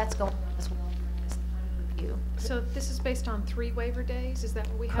 So all that's going on as well. Review. So this is based on 3 waiver days? Is that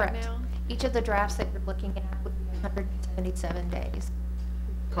what we Correct. have now? Each of the drafts that you're looking at would be 177 days.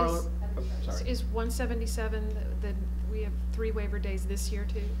 Carla, sorry. Is 177, we have 3 waiver days this year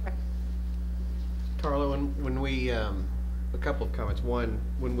too? Right. Carla, when we, a couple of comments. One,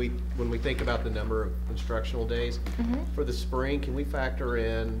 when we think about the number of instructional days, for the spring, can we factor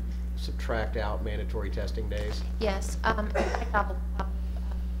in, subtract out mandatory testing days? Yes. I'll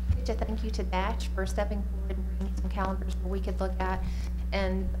thank you to Dash for stepping forward and bringing some calendars where we could look at.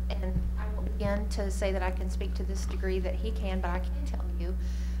 And I will begin to say that I can speak to this degree that he can, but I can tell you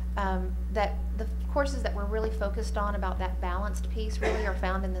that the courses that we're really focused on about that balanced piece really are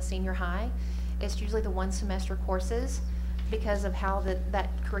found in the senior high. It's usually the 1 semester courses because of how that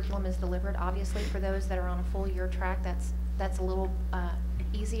curriculum is delivered. Obviously, for those that are on a full year track, that's a little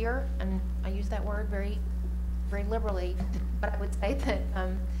easier, and I use that word very, very liberally, but I would say that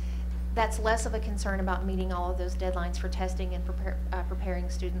that's less of a concern about meeting all of those deadlines for testing and preparing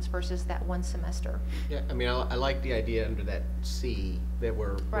students versus that 1 semester. Yeah, I mean, I like the idea under that C that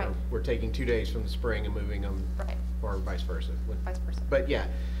we're taking 2 days from the spring and moving them, or vice versa. Vice versa. But yeah,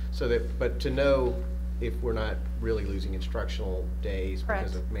 but to know if we're not really losing instructional days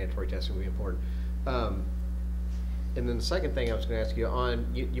because of mandatory testing would be important. And then the second thing I was going to ask you on,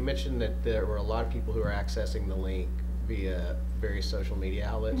 you mentioned that there were a lot of people who are accessing the link via various social media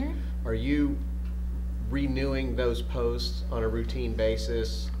outlets. Are you renewing those posts on a routine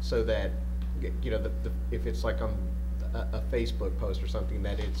basis so that, you know, if it's like on a Facebook post or something,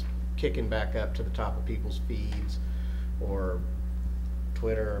 that it's kicking back up to the top of people's feeds or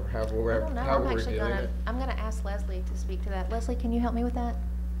Twitter or however we're doing it? I'm gonna ask Leslie to speak to that. Leslie, can you help me with that?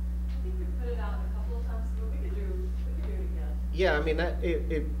 I think we put it out a couple of times, but we could do it again. Yeah, I mean,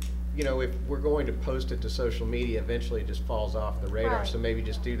 you know, if we're going to post it to social media, eventually it just falls off the radar. Right. So maybe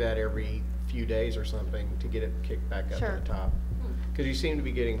just do that every few days or something to get it kicked back up to the top. Because you seem to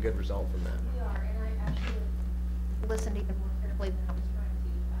be getting a good result from that. We are, and I actually listened even more carefully than I was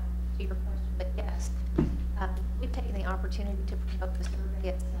trying to your question. But yes, we've taken the opportunity to promote the survey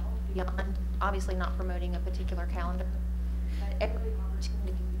itself beyond obviously not promoting a particular calendar, but every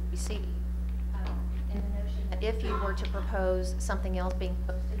opportunity we receive. And the notion that if you were to propose something else being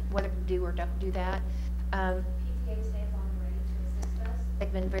posted, whether you do or don't do that, PTA stands on ready to assist us.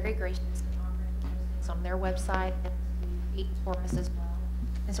 They've been very gracious in offering postings on their website and feeds for us as well.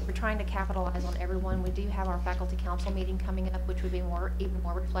 And so we're trying to capitalize on everyone. We do have our faculty council meeting coming up, which would be even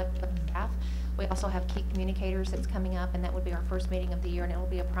more reflective of staff. We also have key communicators that's coming up, and that would be our first meeting of the year, and it will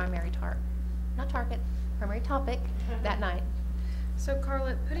be a primary primary topic that night. So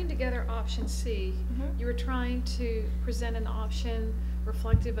Carla, putting together option C, you were trying to present an option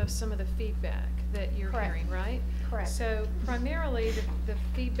reflective of some of the feedback that you're hearing, right? Correct. So primarily the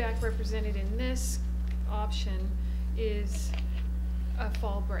feedback represented in this option is a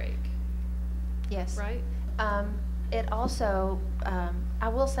fall break. Yes. Right? It also, I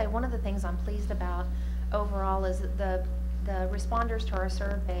will say one of the things I'm pleased about overall is that the responders to our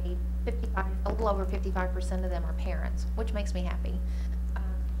survey, a little over 55% of them are parents, which makes me happy.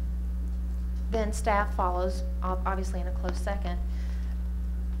 Then staff follows, obviously in a close second.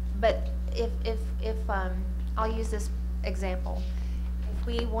 But if I'll use this example. If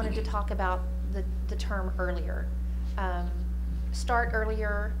we wanted to talk about the term earlier, start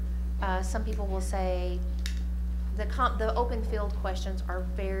earlier, some people will say the open field questions are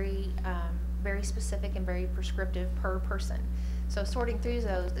very specific and very prescriptive per person. So sorting through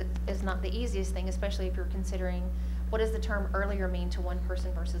those is not the easiest thing, especially if you're considering what does the term earlier mean to one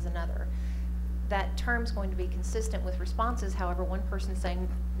person versus another. That term's going to be consistent with responses. However, one person's saying,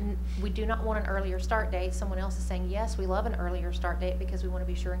 we do not want an earlier start date. Someone else is saying, yes, we love an earlier start date because we want to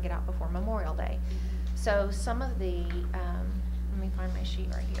be sure and get out before Memorial Day. So some of the, let me find my sheet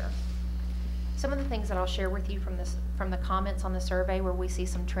right here. Some of the things that I'll share with you from the comments on the survey where we see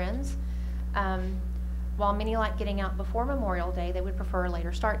some trends. While many like getting out before Memorial Day, they would prefer a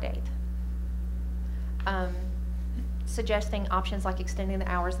later start date. Suggesting options like extending the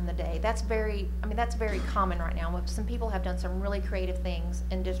hours in the day. That's very common right now. Some people have done some really creative things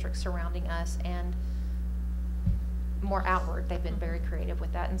in districts surrounding us, and more outward, they've been very creative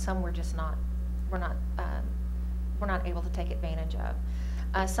with that, and some we're not able to take advantage of.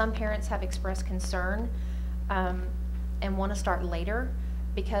 Some parents have expressed concern and want to start later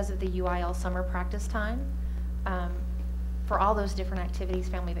because of the UIL summer practice time for all those different activities,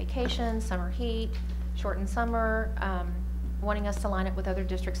 family vacations, summer heat, shortened summer, wanting us to line up with other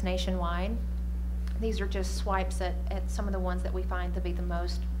districts nationwide. These are just swipes at some of the ones that we find to be the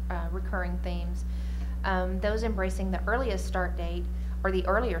most recurring themes. Those embracing the earliest start date or the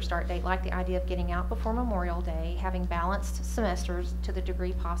earlier start date like the idea of getting out before Memorial Day, having balanced semesters to the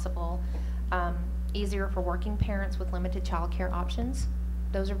degree possible, easier for working parents with limited childcare options.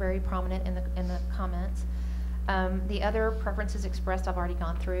 Those are very prominent in the comments. The other preferences expressed I've already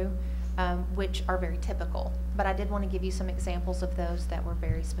gone through, which are very typical. But I did want to give you some examples of those that were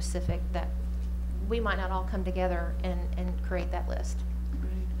very specific that we might not all come together and create that list.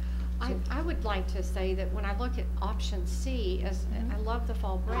 I would like to say that when I look at option C, I love the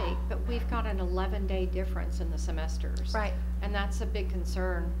fall break, but we've got an 11-day difference in the semesters. Right. And that's a big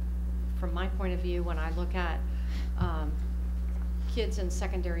concern from my point of view when I look at kids in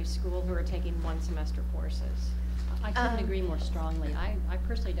secondary school who are taking one semester courses. I couldn't agree more strongly. I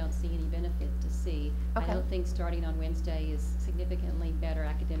personally don't see any benefit to C. Okay. I don't think starting on Wednesday is significantly better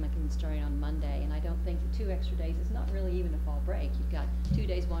academically than starting on Monday, and I don't think the 2 extra days is not really even a fall break. You've got 2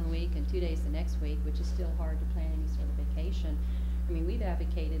 days one week and 2 days the next week, which is still hard to plan any sort of vacation. I mean, we've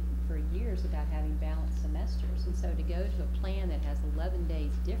advocated for years about having balanced semesters, and so to go to a plan that has 11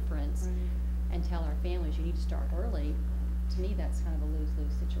 days difference and tell our families you need to start early, to me that's kind of a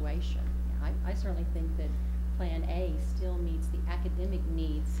lose-lose situation. I certainly think that Plan A still meets the academic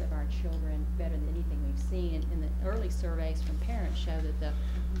needs of our children better than anything we've seen. And the early surveys from parents show that the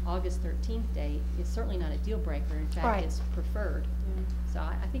August 13th date is certainly not a deal breaker. In fact, it's preferred. So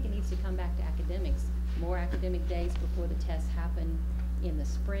I think it needs to come back to academics. More academic days before the tests happen in the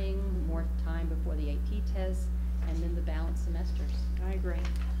spring, more time before the AP tests, and then the balanced semesters. I agree.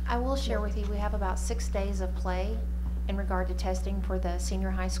 I will share with you, we have about 6 days of play in regard to testing for the senior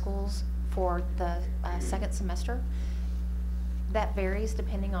high schools for the second semester. That varies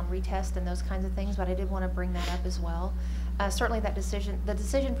depending on retest and those kinds of things, but I did want to bring that up as well. Certainly the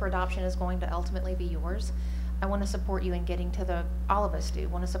decision for adoption is going to ultimately be yours. I want to support you in getting to all of us do,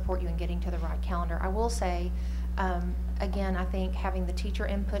 want to support you in getting to the right calendar. I will say, again, I think having the teacher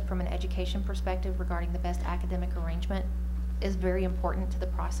input from an education perspective regarding the best academic arrangement is very important to the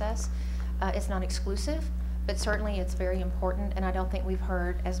process. It's not exclusive, but certainly it's very important, and I don't think we've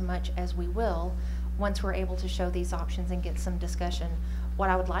heard as much as we will once we're able to show these options and get some discussion.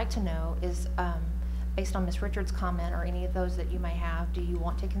 What I would like to know is, based on Ms. Richards' comment or any of those that you may have, do you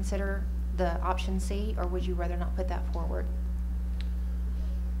want to consider the option C, or would you rather not put that forward?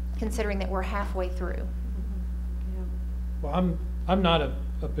 Considering that we're halfway through. Well, I'm not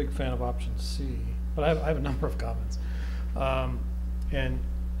a big fan of option C, but I have a number of comments. And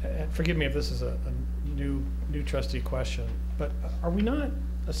forgive me if this is a new trustee question, but are we not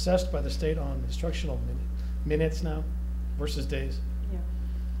assessed by the state on instructional minutes now versus days? Yeah.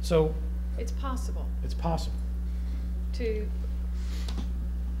 So it's possible. It's possible to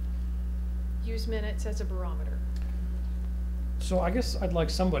use minutes as a barometer. So I guess I'd like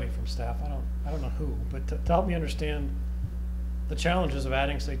somebody from staff, I don't know who, but to help me understand the challenges of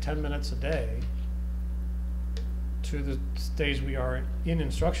adding, say, 10 minutes a day to the stage we are in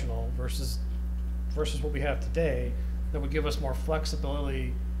instructional versus what we have today that would give us more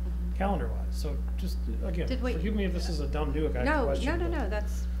flexibility calendar-wise. So just, again, forgive me if this is a dumb question. No,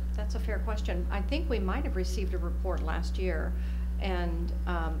 that's a fair question. I think we might have received a report last year, and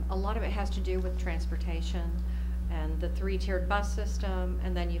a lot of it has to do with transportation and the 3-tiered bus system,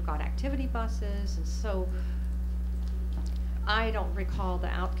 and then you've got activity buses, and so I don't recall the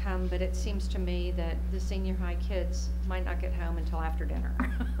outcome, but it seems to me that the senior high kids might not get home until after dinner.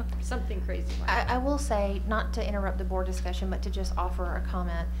 Something crazy like that. I will say, not to interrupt the board discussion, but to just offer a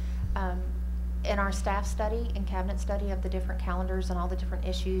comment. In our staff study and cabinet study of the different calendars and all the different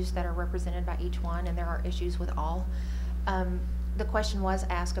issues that are represented by each one, and there are issues with all, the question was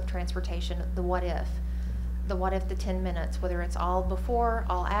asked of transportation, the what if. The what if the 10 minutes, whether it's all before,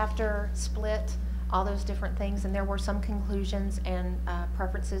 all after, split, all those different things, and there were some conclusions and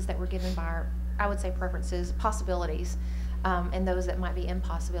preferences that were given by I would say preferences, possibilities and those that might be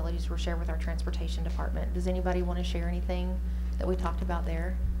impossibilities were shared with our transportation department. Does anybody want to share anything that we talked about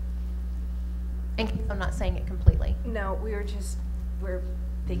there? In case I'm not saying it completely. No, we're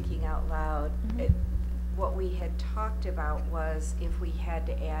thinking out loud. What we had talked about was if we had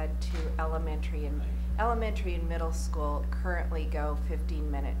to add to elementary and middle school currently go 15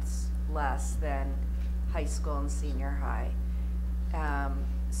 minutes less than high school and senior high.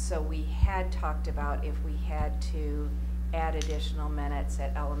 So we had talked about if we had to add additional minutes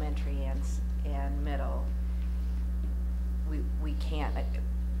at elementary and middle, we can't.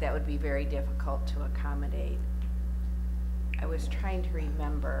 That would be very difficult to accommodate. I was trying to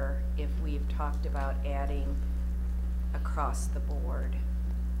remember if we've talked about adding across the board.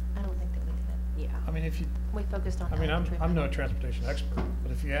 I don't think that we did. Yeah. I mean, if you. We focused on. I mean, I'm no transportation expert,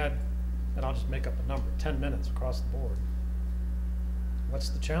 but if you add, and I'll just make up a number, 10 minutes across the board, what's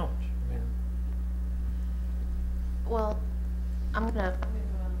the challenge? I mean, well, I'm gonna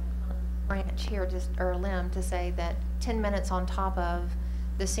branch here or a limb to say that 10 minutes on top of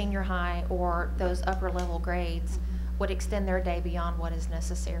the senior high or those upper level grades would extend their day beyond what is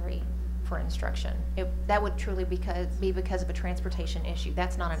necessary for instruction. That would truly be because of a transportation issue.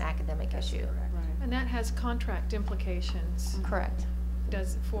 That's not an academic issue. And that has contract implications. Correct.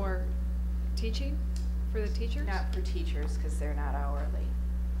 Does for teaching, for the teachers? Not for teachers because they're not hourly.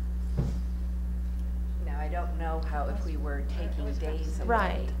 Now, I don't know how if we were taking days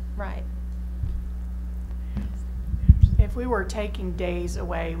away. Right. If we were taking days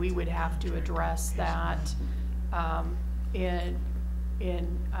away, we would have to address that in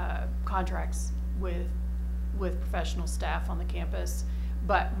contracts with professional staff on the campus.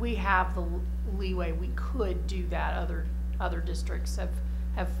 But we have the leeway. We could do that. Other districts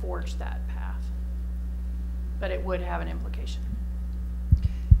have forged that path. But it would have an implication.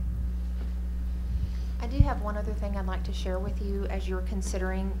 I do have one other thing I'd like to share with you as you're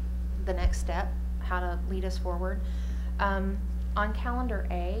considering the next step, how to lead us forward. On calendar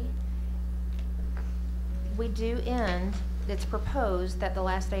A, we do end, it's proposed that the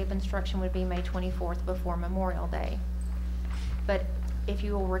last day of instruction would be May 24th before Memorial Day. But if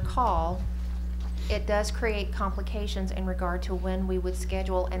you will recall, it does create complications in regard to when we would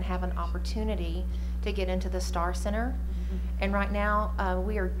schedule and have an opportunity to get into the Star Center. And right now,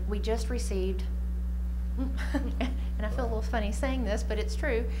 we just received, and I feel a little funny saying this, but it's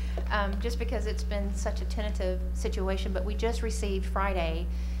true, just because it's been such a tentative situation, but we just received Friday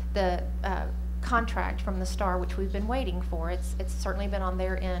the contract from the Star, which we've been waiting for. It's certainly been on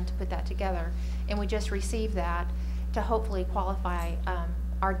their end to put that together, and we just received that to hopefully qualify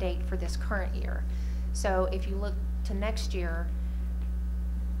our date for this current year. So if you look to next year,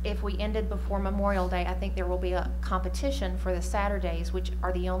 if we ended before Memorial Day, I think there will be a competition for the Saturdays, which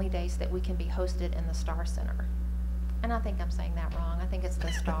are the only days that we can be hosted in the Star Center. And I think I'm saying that wrong. I think it's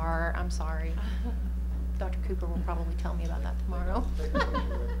the Star. I'm sorry. Dr. Cooper will probably tell me about that tomorrow.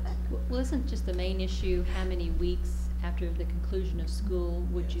 Well, isn't just the main issue how many weeks after the conclusion of school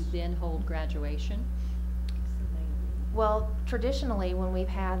would you then hold graduation? Well, traditionally, when we've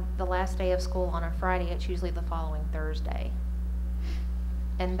had the last day of school on a Friday, it's usually the following Thursday.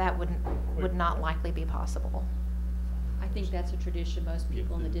 And that would not likely be possible. I think that's a tradition. Most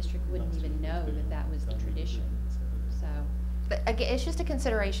people in the district wouldn't even know that was the tradition. So, but again, it's just a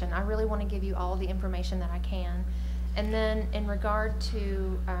consideration. I really want to give you all the information that I can. And then in regard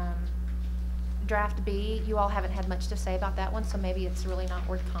to draft B, you all haven't had much to say about that one, so maybe it's really not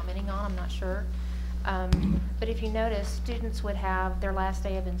worth commenting on. I'm not sure. But if you notice, students would have their last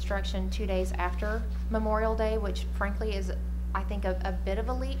day of instruction 2 days after Memorial Day, which frankly is, I think, a bit of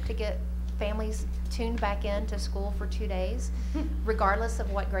a leap to get families tuned back into school for 2 days, regardless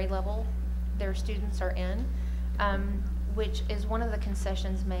of what grade level their students are in, which is one of the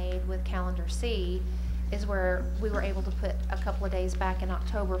concessions made with calendar C, is where we were able to put a couple of days back in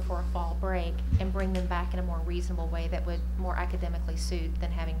October for a fall break and bring them back in a more reasonable way that would more academically suit than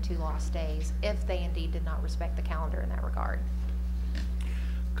having 2 lost days, if they indeed did not respect the calendar in that regard.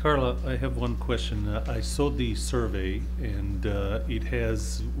 Carla, I have one question. I saw the survey, and it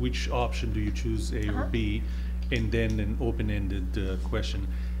has which option do you choose, A or B, and then an open-ended question.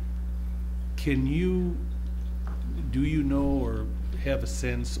 Do you know or have a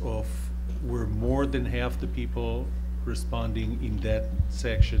sense of were more than half the people responding in that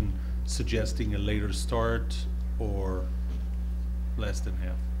section suggesting a later start, or less than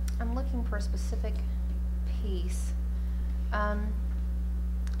half? I'm looking for a specific piece.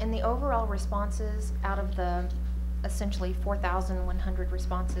 In the overall responses, out of the essentially 4,100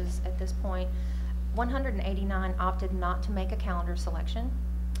 responses at this point, 189 opted not to make a calendar selection,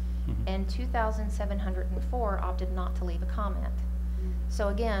 and 2,704 opted not to leave a comment. So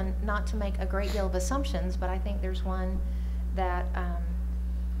again, not to make a great deal of assumptions, but I think there's one that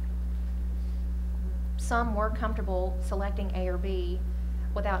some were comfortable selecting A or B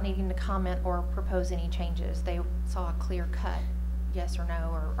without needing to comment or propose any changes. They saw a clear cut yes or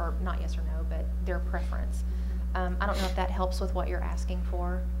no, or not yes or no, but their preference. I don't know if that helps with what you're asking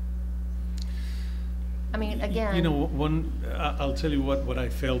for. I mean, again, You know, I'll tell you what I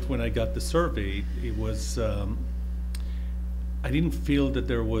felt when I got the survey. It was, I didn't feel that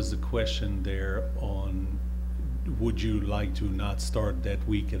there was a question there on, would you like to not start that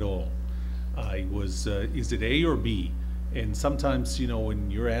week at all? I was, is it A or B? And sometimes, you know, when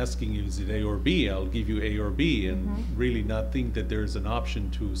you're asking, is it A or B, I'll give you A or B, and really not think that there's an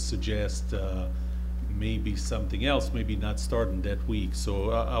option to suggest maybe something else, maybe not starting that week.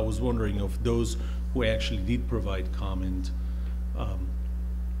 So I was wondering of those who actually did provide comment,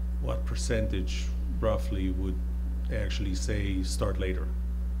 what percentage roughly would actually say start later?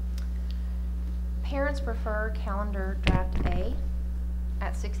 parents prefer calendar draft A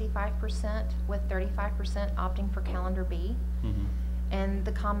at 65%, with 35% opting for calendar B. Mm-hmm. And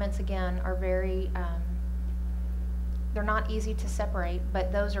the comments, again, are very, they're not easy to separate,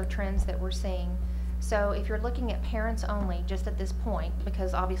 but those are trends that we're seeing. So if you're looking at parents only, just at this point,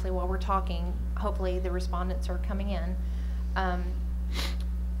 because obviously while we're talking, hopefully the respondents are coming in,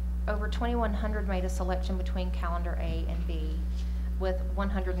 over 2,100 made a selection between calendar A and B, with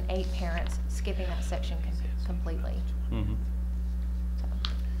 108 parents skipping that section completely. Mm-hmm.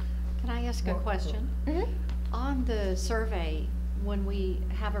 Can I ask a question? Mm-hmm. On the survey, when we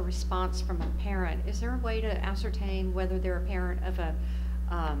have a response from a parent, is there a way to ascertain whether they're a parent of a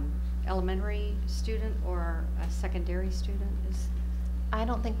elementary student or a secondary student? I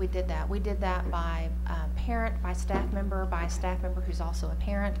don't think we did that. We did that by parent, by staff member who's also a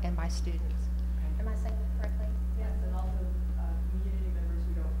parent, and by students. Am I saying that correctly? Yes, and also community members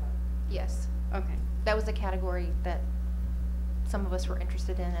who don't vote. Yes. Okay. That was a category that some of us were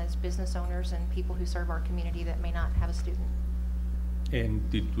interested in as business owners and people who serve our community that may not have a student. And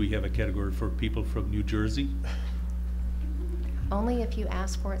did we have a category for people from New Jersey? Only if you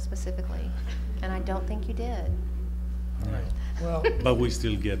asked for it specifically, and I don't think you did. All right. Well, But we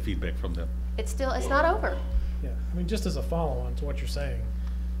still get feedback from them. It's not over. yeah, I mean, just as a follow-on to what you're saying,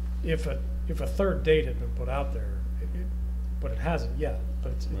 if a third date had been put out there, but it hasn't yet,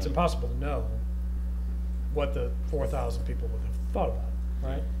 but it's Right. impossible to know what the 4,000 people would have thought about it,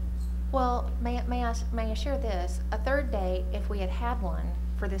 right? Well, may I share this? A third date, if we had had one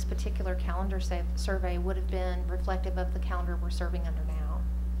for this particular calendar survey, would have been reflective of the calendar we're serving under now.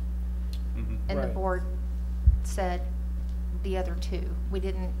 Mm-hmm. And the Right. board said the other two. We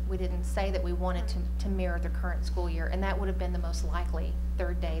didn't say that we wanted to mirror the current school year, and that would have been the most likely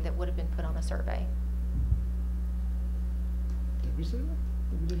third day that would have been put on the survey. Did we say that?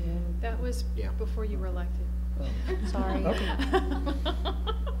 We didn't want That was before you were elected. to- Sorry. Okay.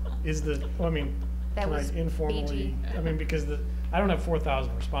 Is the, well, I mean, That can I was informally, BG. I mean, because I don't have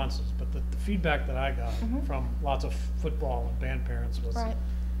 4,000 responses, but the feedback that I got Mhm. from lots of football and band parents was Right.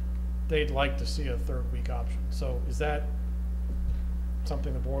 they'd like to see a third week option. So is that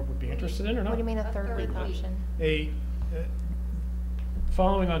something the board would be interested in or not? What do you mean a third week option?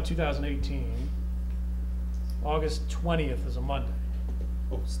 Following on 2018, August 20th is a Monday.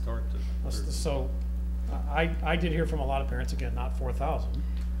 Oh, start the So I did hear from a lot of parents, again, not 4,000.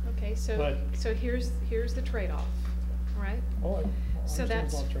 Okay, so But- here's the trade-off, all right? Oh, I So understand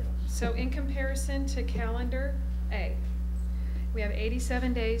that's, about trade-offs. so in comparison to calendar A, we have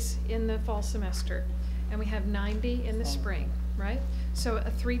 87 days in the fall semester, and we have 90 in the spring, right? So a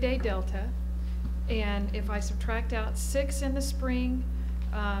 3-day delta, and if I subtract out 6 in the spring,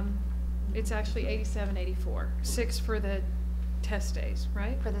 it's actually 87, 84. 6 for the test days,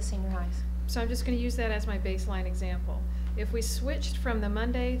 right? For the senior highs. So I'm just going to use that as my baseline example. If we switched from the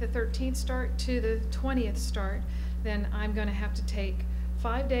Monday, the 13th start to the 20th start, then I'm going to have to take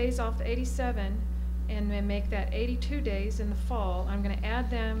 5 days off the 87 and then make that 82 days in the fall. I'm going to add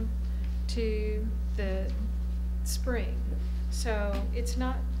them to the spring. So it's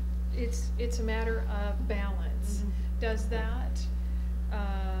not, it's a matter of balance.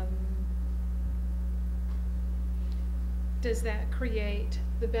 Does that create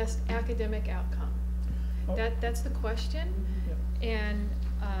the best academic outcome? Oh. That's the question. Yep. And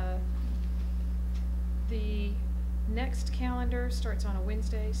the next calendar starts on a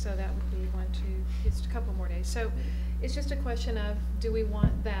Wednesday, so that would be it's a couple more days. So it's just a question of, do we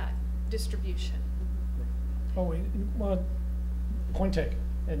want that distribution? Oh, well, point taken.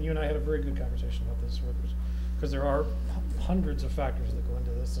 And you and I had a very good conversation about this, because there are hundreds of factors that go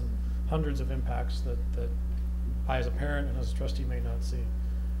into this and hundreds of impacts that I as a parent and as a trustee may not see.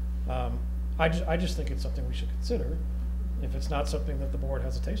 I just think it's something we should consider. If it's not something that the board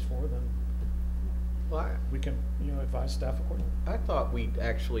has a taste for, then we can, advise staff accordingly. I thought we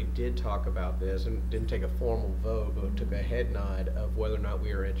actually did talk about this and didn't take a formal vote, but took a head nod of whether or not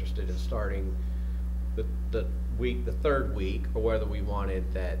we were interested in starting the third week, or whether we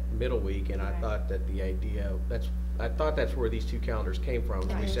wanted that middle week. And I thought that the idea, I thought that's where these two calendars came from.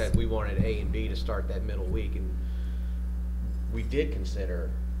 We said we wanted A and B to start that middle week, and we did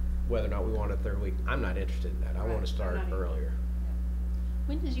consider whether or not we wanted a third week. I'm not interested in that. I want to start earlier.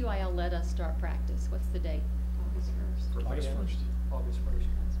 When does UIL let us start practice? What's the date? August 1st. August 1st. August 1st.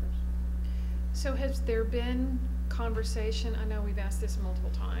 So has there been conversation, I know we've asked this multiple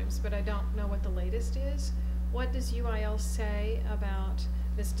times, but I don't know what the latest is. What does UIL say about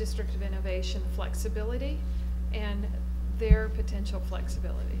this District of Innovation flexibility and their potential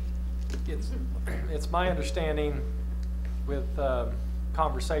flexibility? It's my understanding, with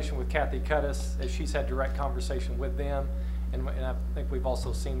conversation with Kathy Cuttis, as she's had direct conversation with them, and I think we've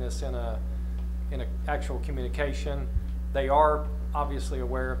also seen this in a actual communication. They are obviously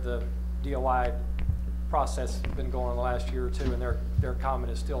aware of the DOI process that's been going on the last year or two, and their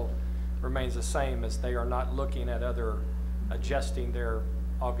comment is still remains the same, as they are not looking at adjusting their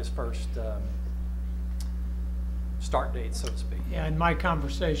August 1st start date, so to speak. Yeah, in my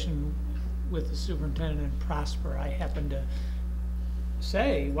conversation with the superintendent and Prosper, I happened to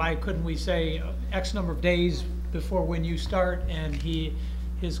say, why couldn't we say X number of days before when you start? And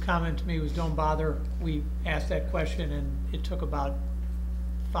his comment to me was, don't bother. We asked that question, and it took about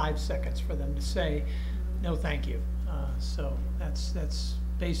 5 seconds for them to say, no, thank you. So that's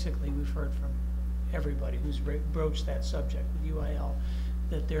basically, we've heard from everybody who's broached that subject with UIL,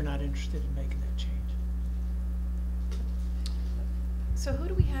 that they're not interested in making that change. So who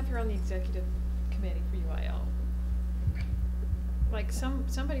do we have here on the executive committee for UIL? Like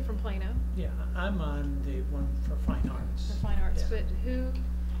somebody from Plano? Yeah, I'm on the one for fine arts. For fine arts, yeah. But who?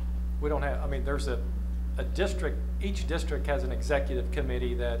 We don't have, I mean, there's a district, each district has an executive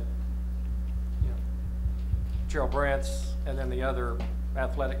committee that, Cheryl Brentz, and then the other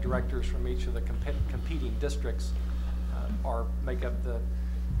athletic directors from each of the competing districts make up the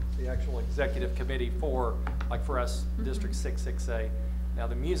actual executive committee for, like for us, District 6A. Now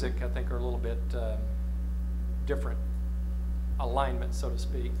the music, I think, are a little bit different alignment, so to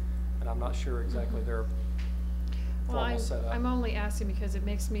speak, and I'm not sure exactly their formal setup. I'm only asking because it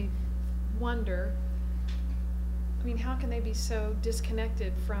makes me wonder, I mean, how can they be so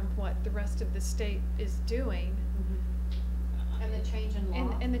disconnected from what the rest of the state is doing? And the change in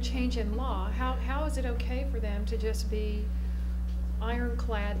law. And the change in law. How is it okay for them to just be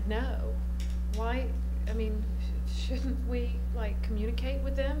ironclad no? Why, I mean, shouldn't we communicate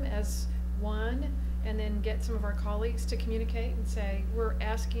with them as one, and then get some of our colleagues to communicate and say, we're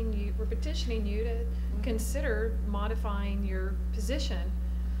petitioning you to consider modifying your position,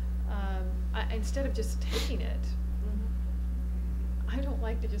 instead of just taking it. I don't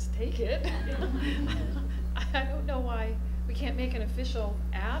like to just take it. I don't know why we can't make an official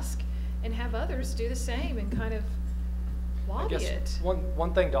ask and have others do the same and kind of lobby it.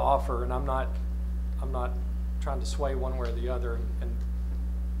 One thing to offer, and I'm not trying to sway one way or the other, and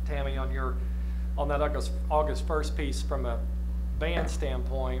Tammy, on that August 1st piece, from a band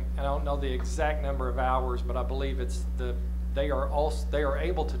standpoint, and I don't know the exact number of hours, but I believe it's they are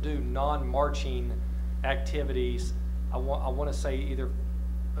able to do non-marching activities. I want to say either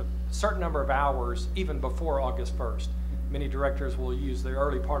a certain number of hours even before August 1st. Many directors will use the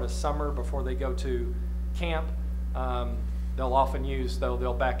early part of summer before they go to camp. They'll often use,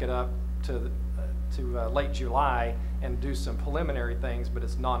 they'll back it up to late July and do some preliminary things, but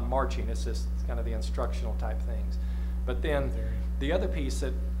it's non-marching. It's just kind of the instructional type things. But then the other piece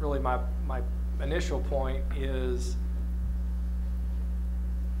that really my initial point is,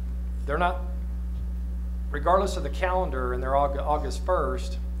 they're not, regardless of the calendar, and they're August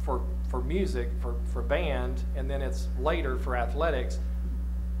 1st for music, for band, and then it's later for athletics,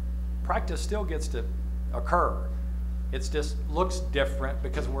 practice still gets to occur. It just looks different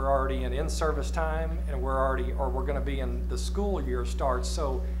because we're already in service time, and we're going to be in the school year starts.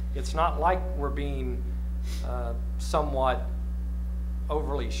 So it's not like we're being somewhat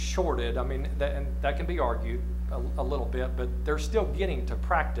overly shorted. I mean, that can be argued a little bit, but they're still getting to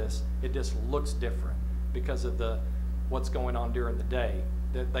practice. It just looks different because of what's going on during the day.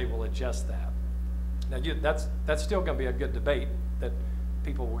 That they will adjust that. Now that's still going to be a good debate that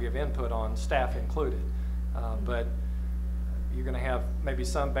people will give input on, staff included. But you're going to have maybe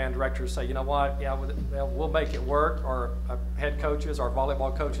some band directors say, you know what, yeah, we'll make it work, or head coaches, or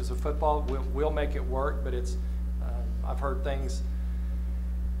volleyball coaches of football, we'll make it work, but it's, I've heard things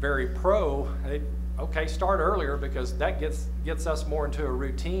very pro, okay, start earlier, because that gets us more into a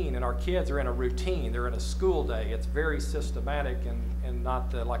routine, and our kids are in a routine, they're in a school day, it's very systematic, and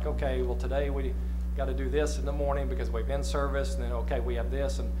not the, like, okay, well today we got to do this in the morning because we've been service, and then okay, we have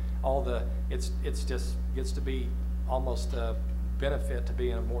this, and all the, it's just gets to be almost a benefit to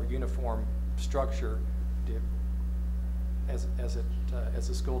be in a more uniform structure as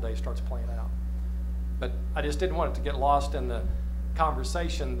the school day starts playing out. But I just didn't want it to get lost in the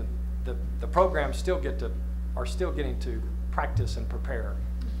conversation. The programs are still getting to practice and prepare.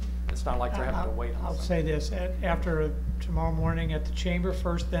 It's not like they're having to wait on I'll something. say this, after tomorrow morning at the chamber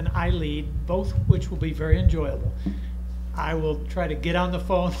first, then I lead, both which will be very enjoyable. I will try to get on the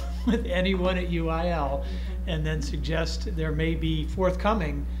phone with anyone at UIL and then suggest there may be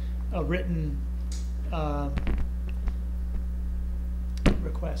forthcoming a written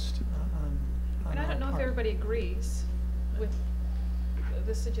request on And I don't know if part. everybody agrees with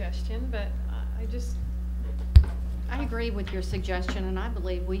the suggestion, but I agree with your suggestion, and I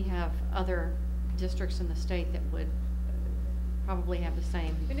believe we have other districts in the state that would probably have the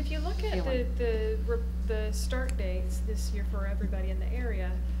same. And if you look at the start dates this year for everybody in the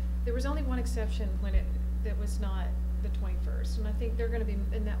area, there was only one exception that was not the 21st, and I think they're going to be,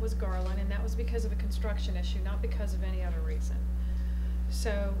 and that was Garland, and that was because of a construction issue, not because of any other reason.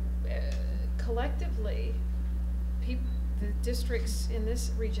 So collectively, the districts in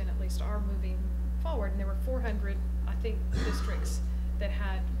this region at least are moving forward, and there were 400, I think, districts that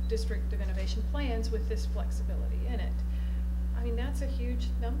had District of Innovation plans with this flexibility in it. I mean, that's a huge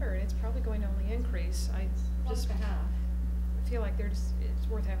number, and it's probably going to only increase. I just feel like it's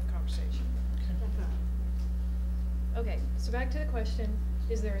worth having a conversation. Okay, so back to the question,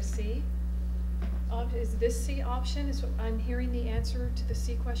 is there a C? Is this C option? I'm hearing the answer to the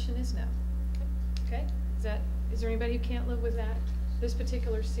C question is no. Okay, is there anybody who can't live with that? This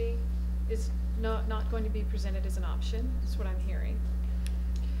particular C is not going to be presented as an option. That's what I'm hearing.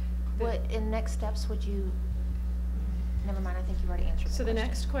 What, in next steps, would you, never mind, I think you've already answered that So the question.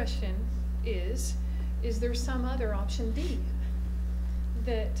 next question is there some other option D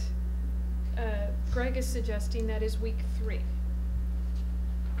that Greg is suggesting that is week 3?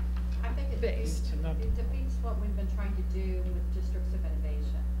 I think it Based. defeats what we've been trying to do with Districts of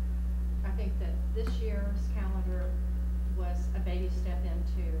Innovation. I think that this year's calendar was a baby step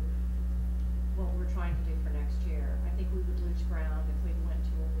into what we're trying to do for next year. I think we would lose ground if we went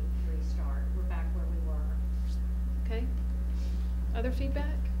to a week 3 start. We're back where we were. Okay. Other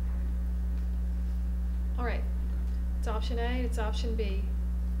feedback? All right. It's option A, it's option B.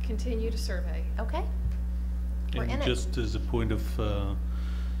 Continue to survey. Okay. We're in And it. just as a point of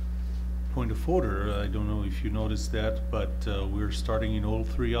order, I don't know if you noticed that, but we're starting in all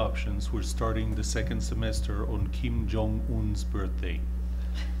 3 options. We're starting the second semester on Kim Jong-un's birthday.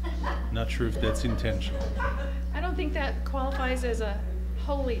 Not sure if that's intentional. I don't think that qualifies as a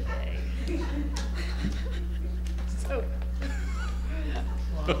holy day. So.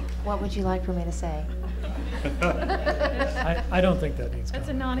 What would you like for me to say? I don't think that needs That's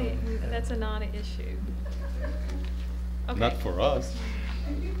a non-issue. Okay. Not for us.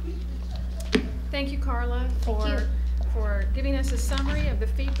 Thank you, Carla, for giving us a summary of the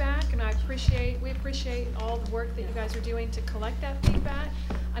feedback, and we appreciate all the work that you guys are doing to collect that feedback.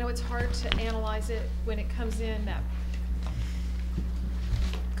 I know it's hard to analyze it when it comes in that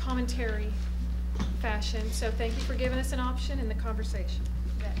commentary fashion, so thank you for giving us an option in the conversation.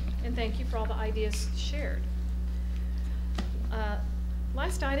 And thank you for all the ideas shared.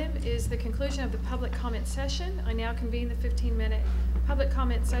 Last item is the conclusion of the public comment session. I now convene the 15-minute public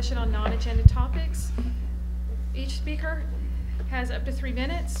comment session on non-agenda topics. Each speaker has up to 3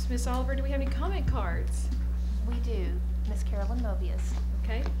 minutes. Ms. Oliver, do we have any comment cards? We do. Ms. Carolyn Mobius.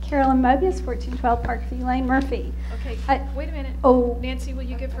 Okay. Carolyn Mobius, 1412 Parkview Lane, Murphy. Okay, wait a minute. Oh. Nancy, will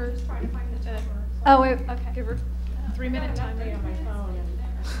you give her, Okay. give her 3-minute time?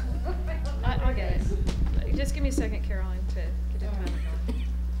 I'll get it. Just give me a second, Caroline, to get it done.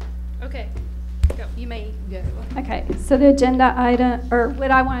 Okay, go. You may go. Okay, so the agenda item, or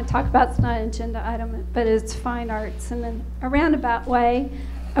what I want to talk about is not an agenda item, but it's fine arts. And in a roundabout way,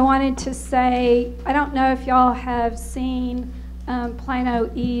 I wanted to say, I don't know if y'all have seen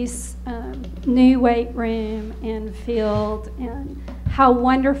Plano East new weight room and field and how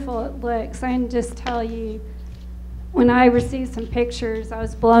wonderful it looks. I can just tell you, when I received some pictures, I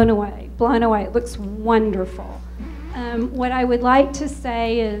was blown away, blown away. It looks wonderful. What I would like to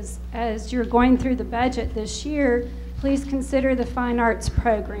say is, as you're going through the budget this year, please consider the fine arts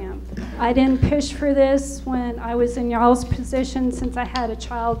program. I didn't push for this when I was in y'all's position since I had a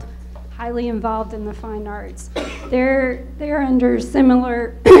child highly involved in the fine arts. They're under a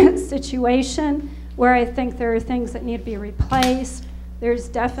similar situation where I think there are things that need to be replaced. There's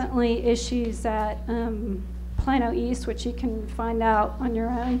definitely issues at Plano East, which you can find out on your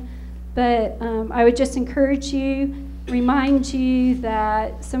own. But I would just encourage you, remind you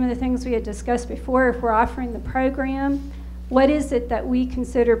that some of the things we had discussed before, if we're offering the program, what is it that we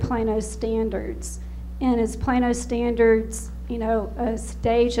consider Plano standards? And is Plano standards, you know, a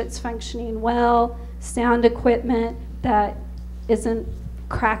stage that's functioning well, sound equipment that isn't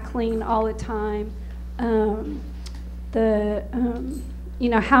crackling all the time, you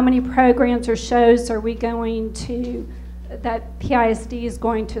know, how many programs or shows are we going to, that PISD is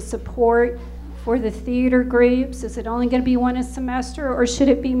going to support for the theater groups? Is it only going to be one a semester, or should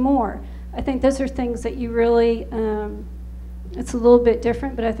it be more? I think those are things that you really, it's a little bit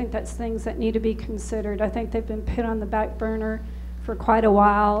different, but I think that's things that need to be considered. I think they've been put on the back burner for quite a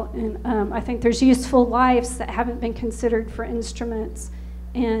while, and I think there's useful lives that haven't been considered for instruments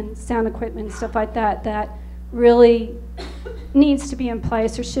and sound equipment and stuff like that that really needs to be in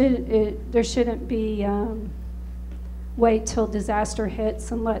place. There shouldn't be wait till disaster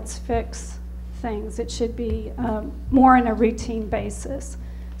hits and let's fix things. It should be more on a routine basis.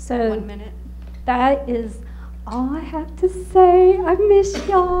 So 1 minute. That is all I have to say. I miss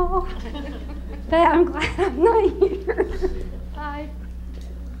y'all, but I'm glad I'm not here. Bye.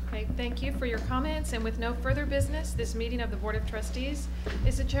 Okay, thank you for your comments, and with no further business, this meeting of the Board of Trustees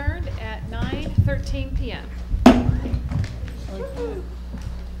is adjourned at 9:13 p.m. Are you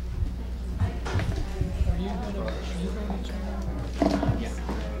going to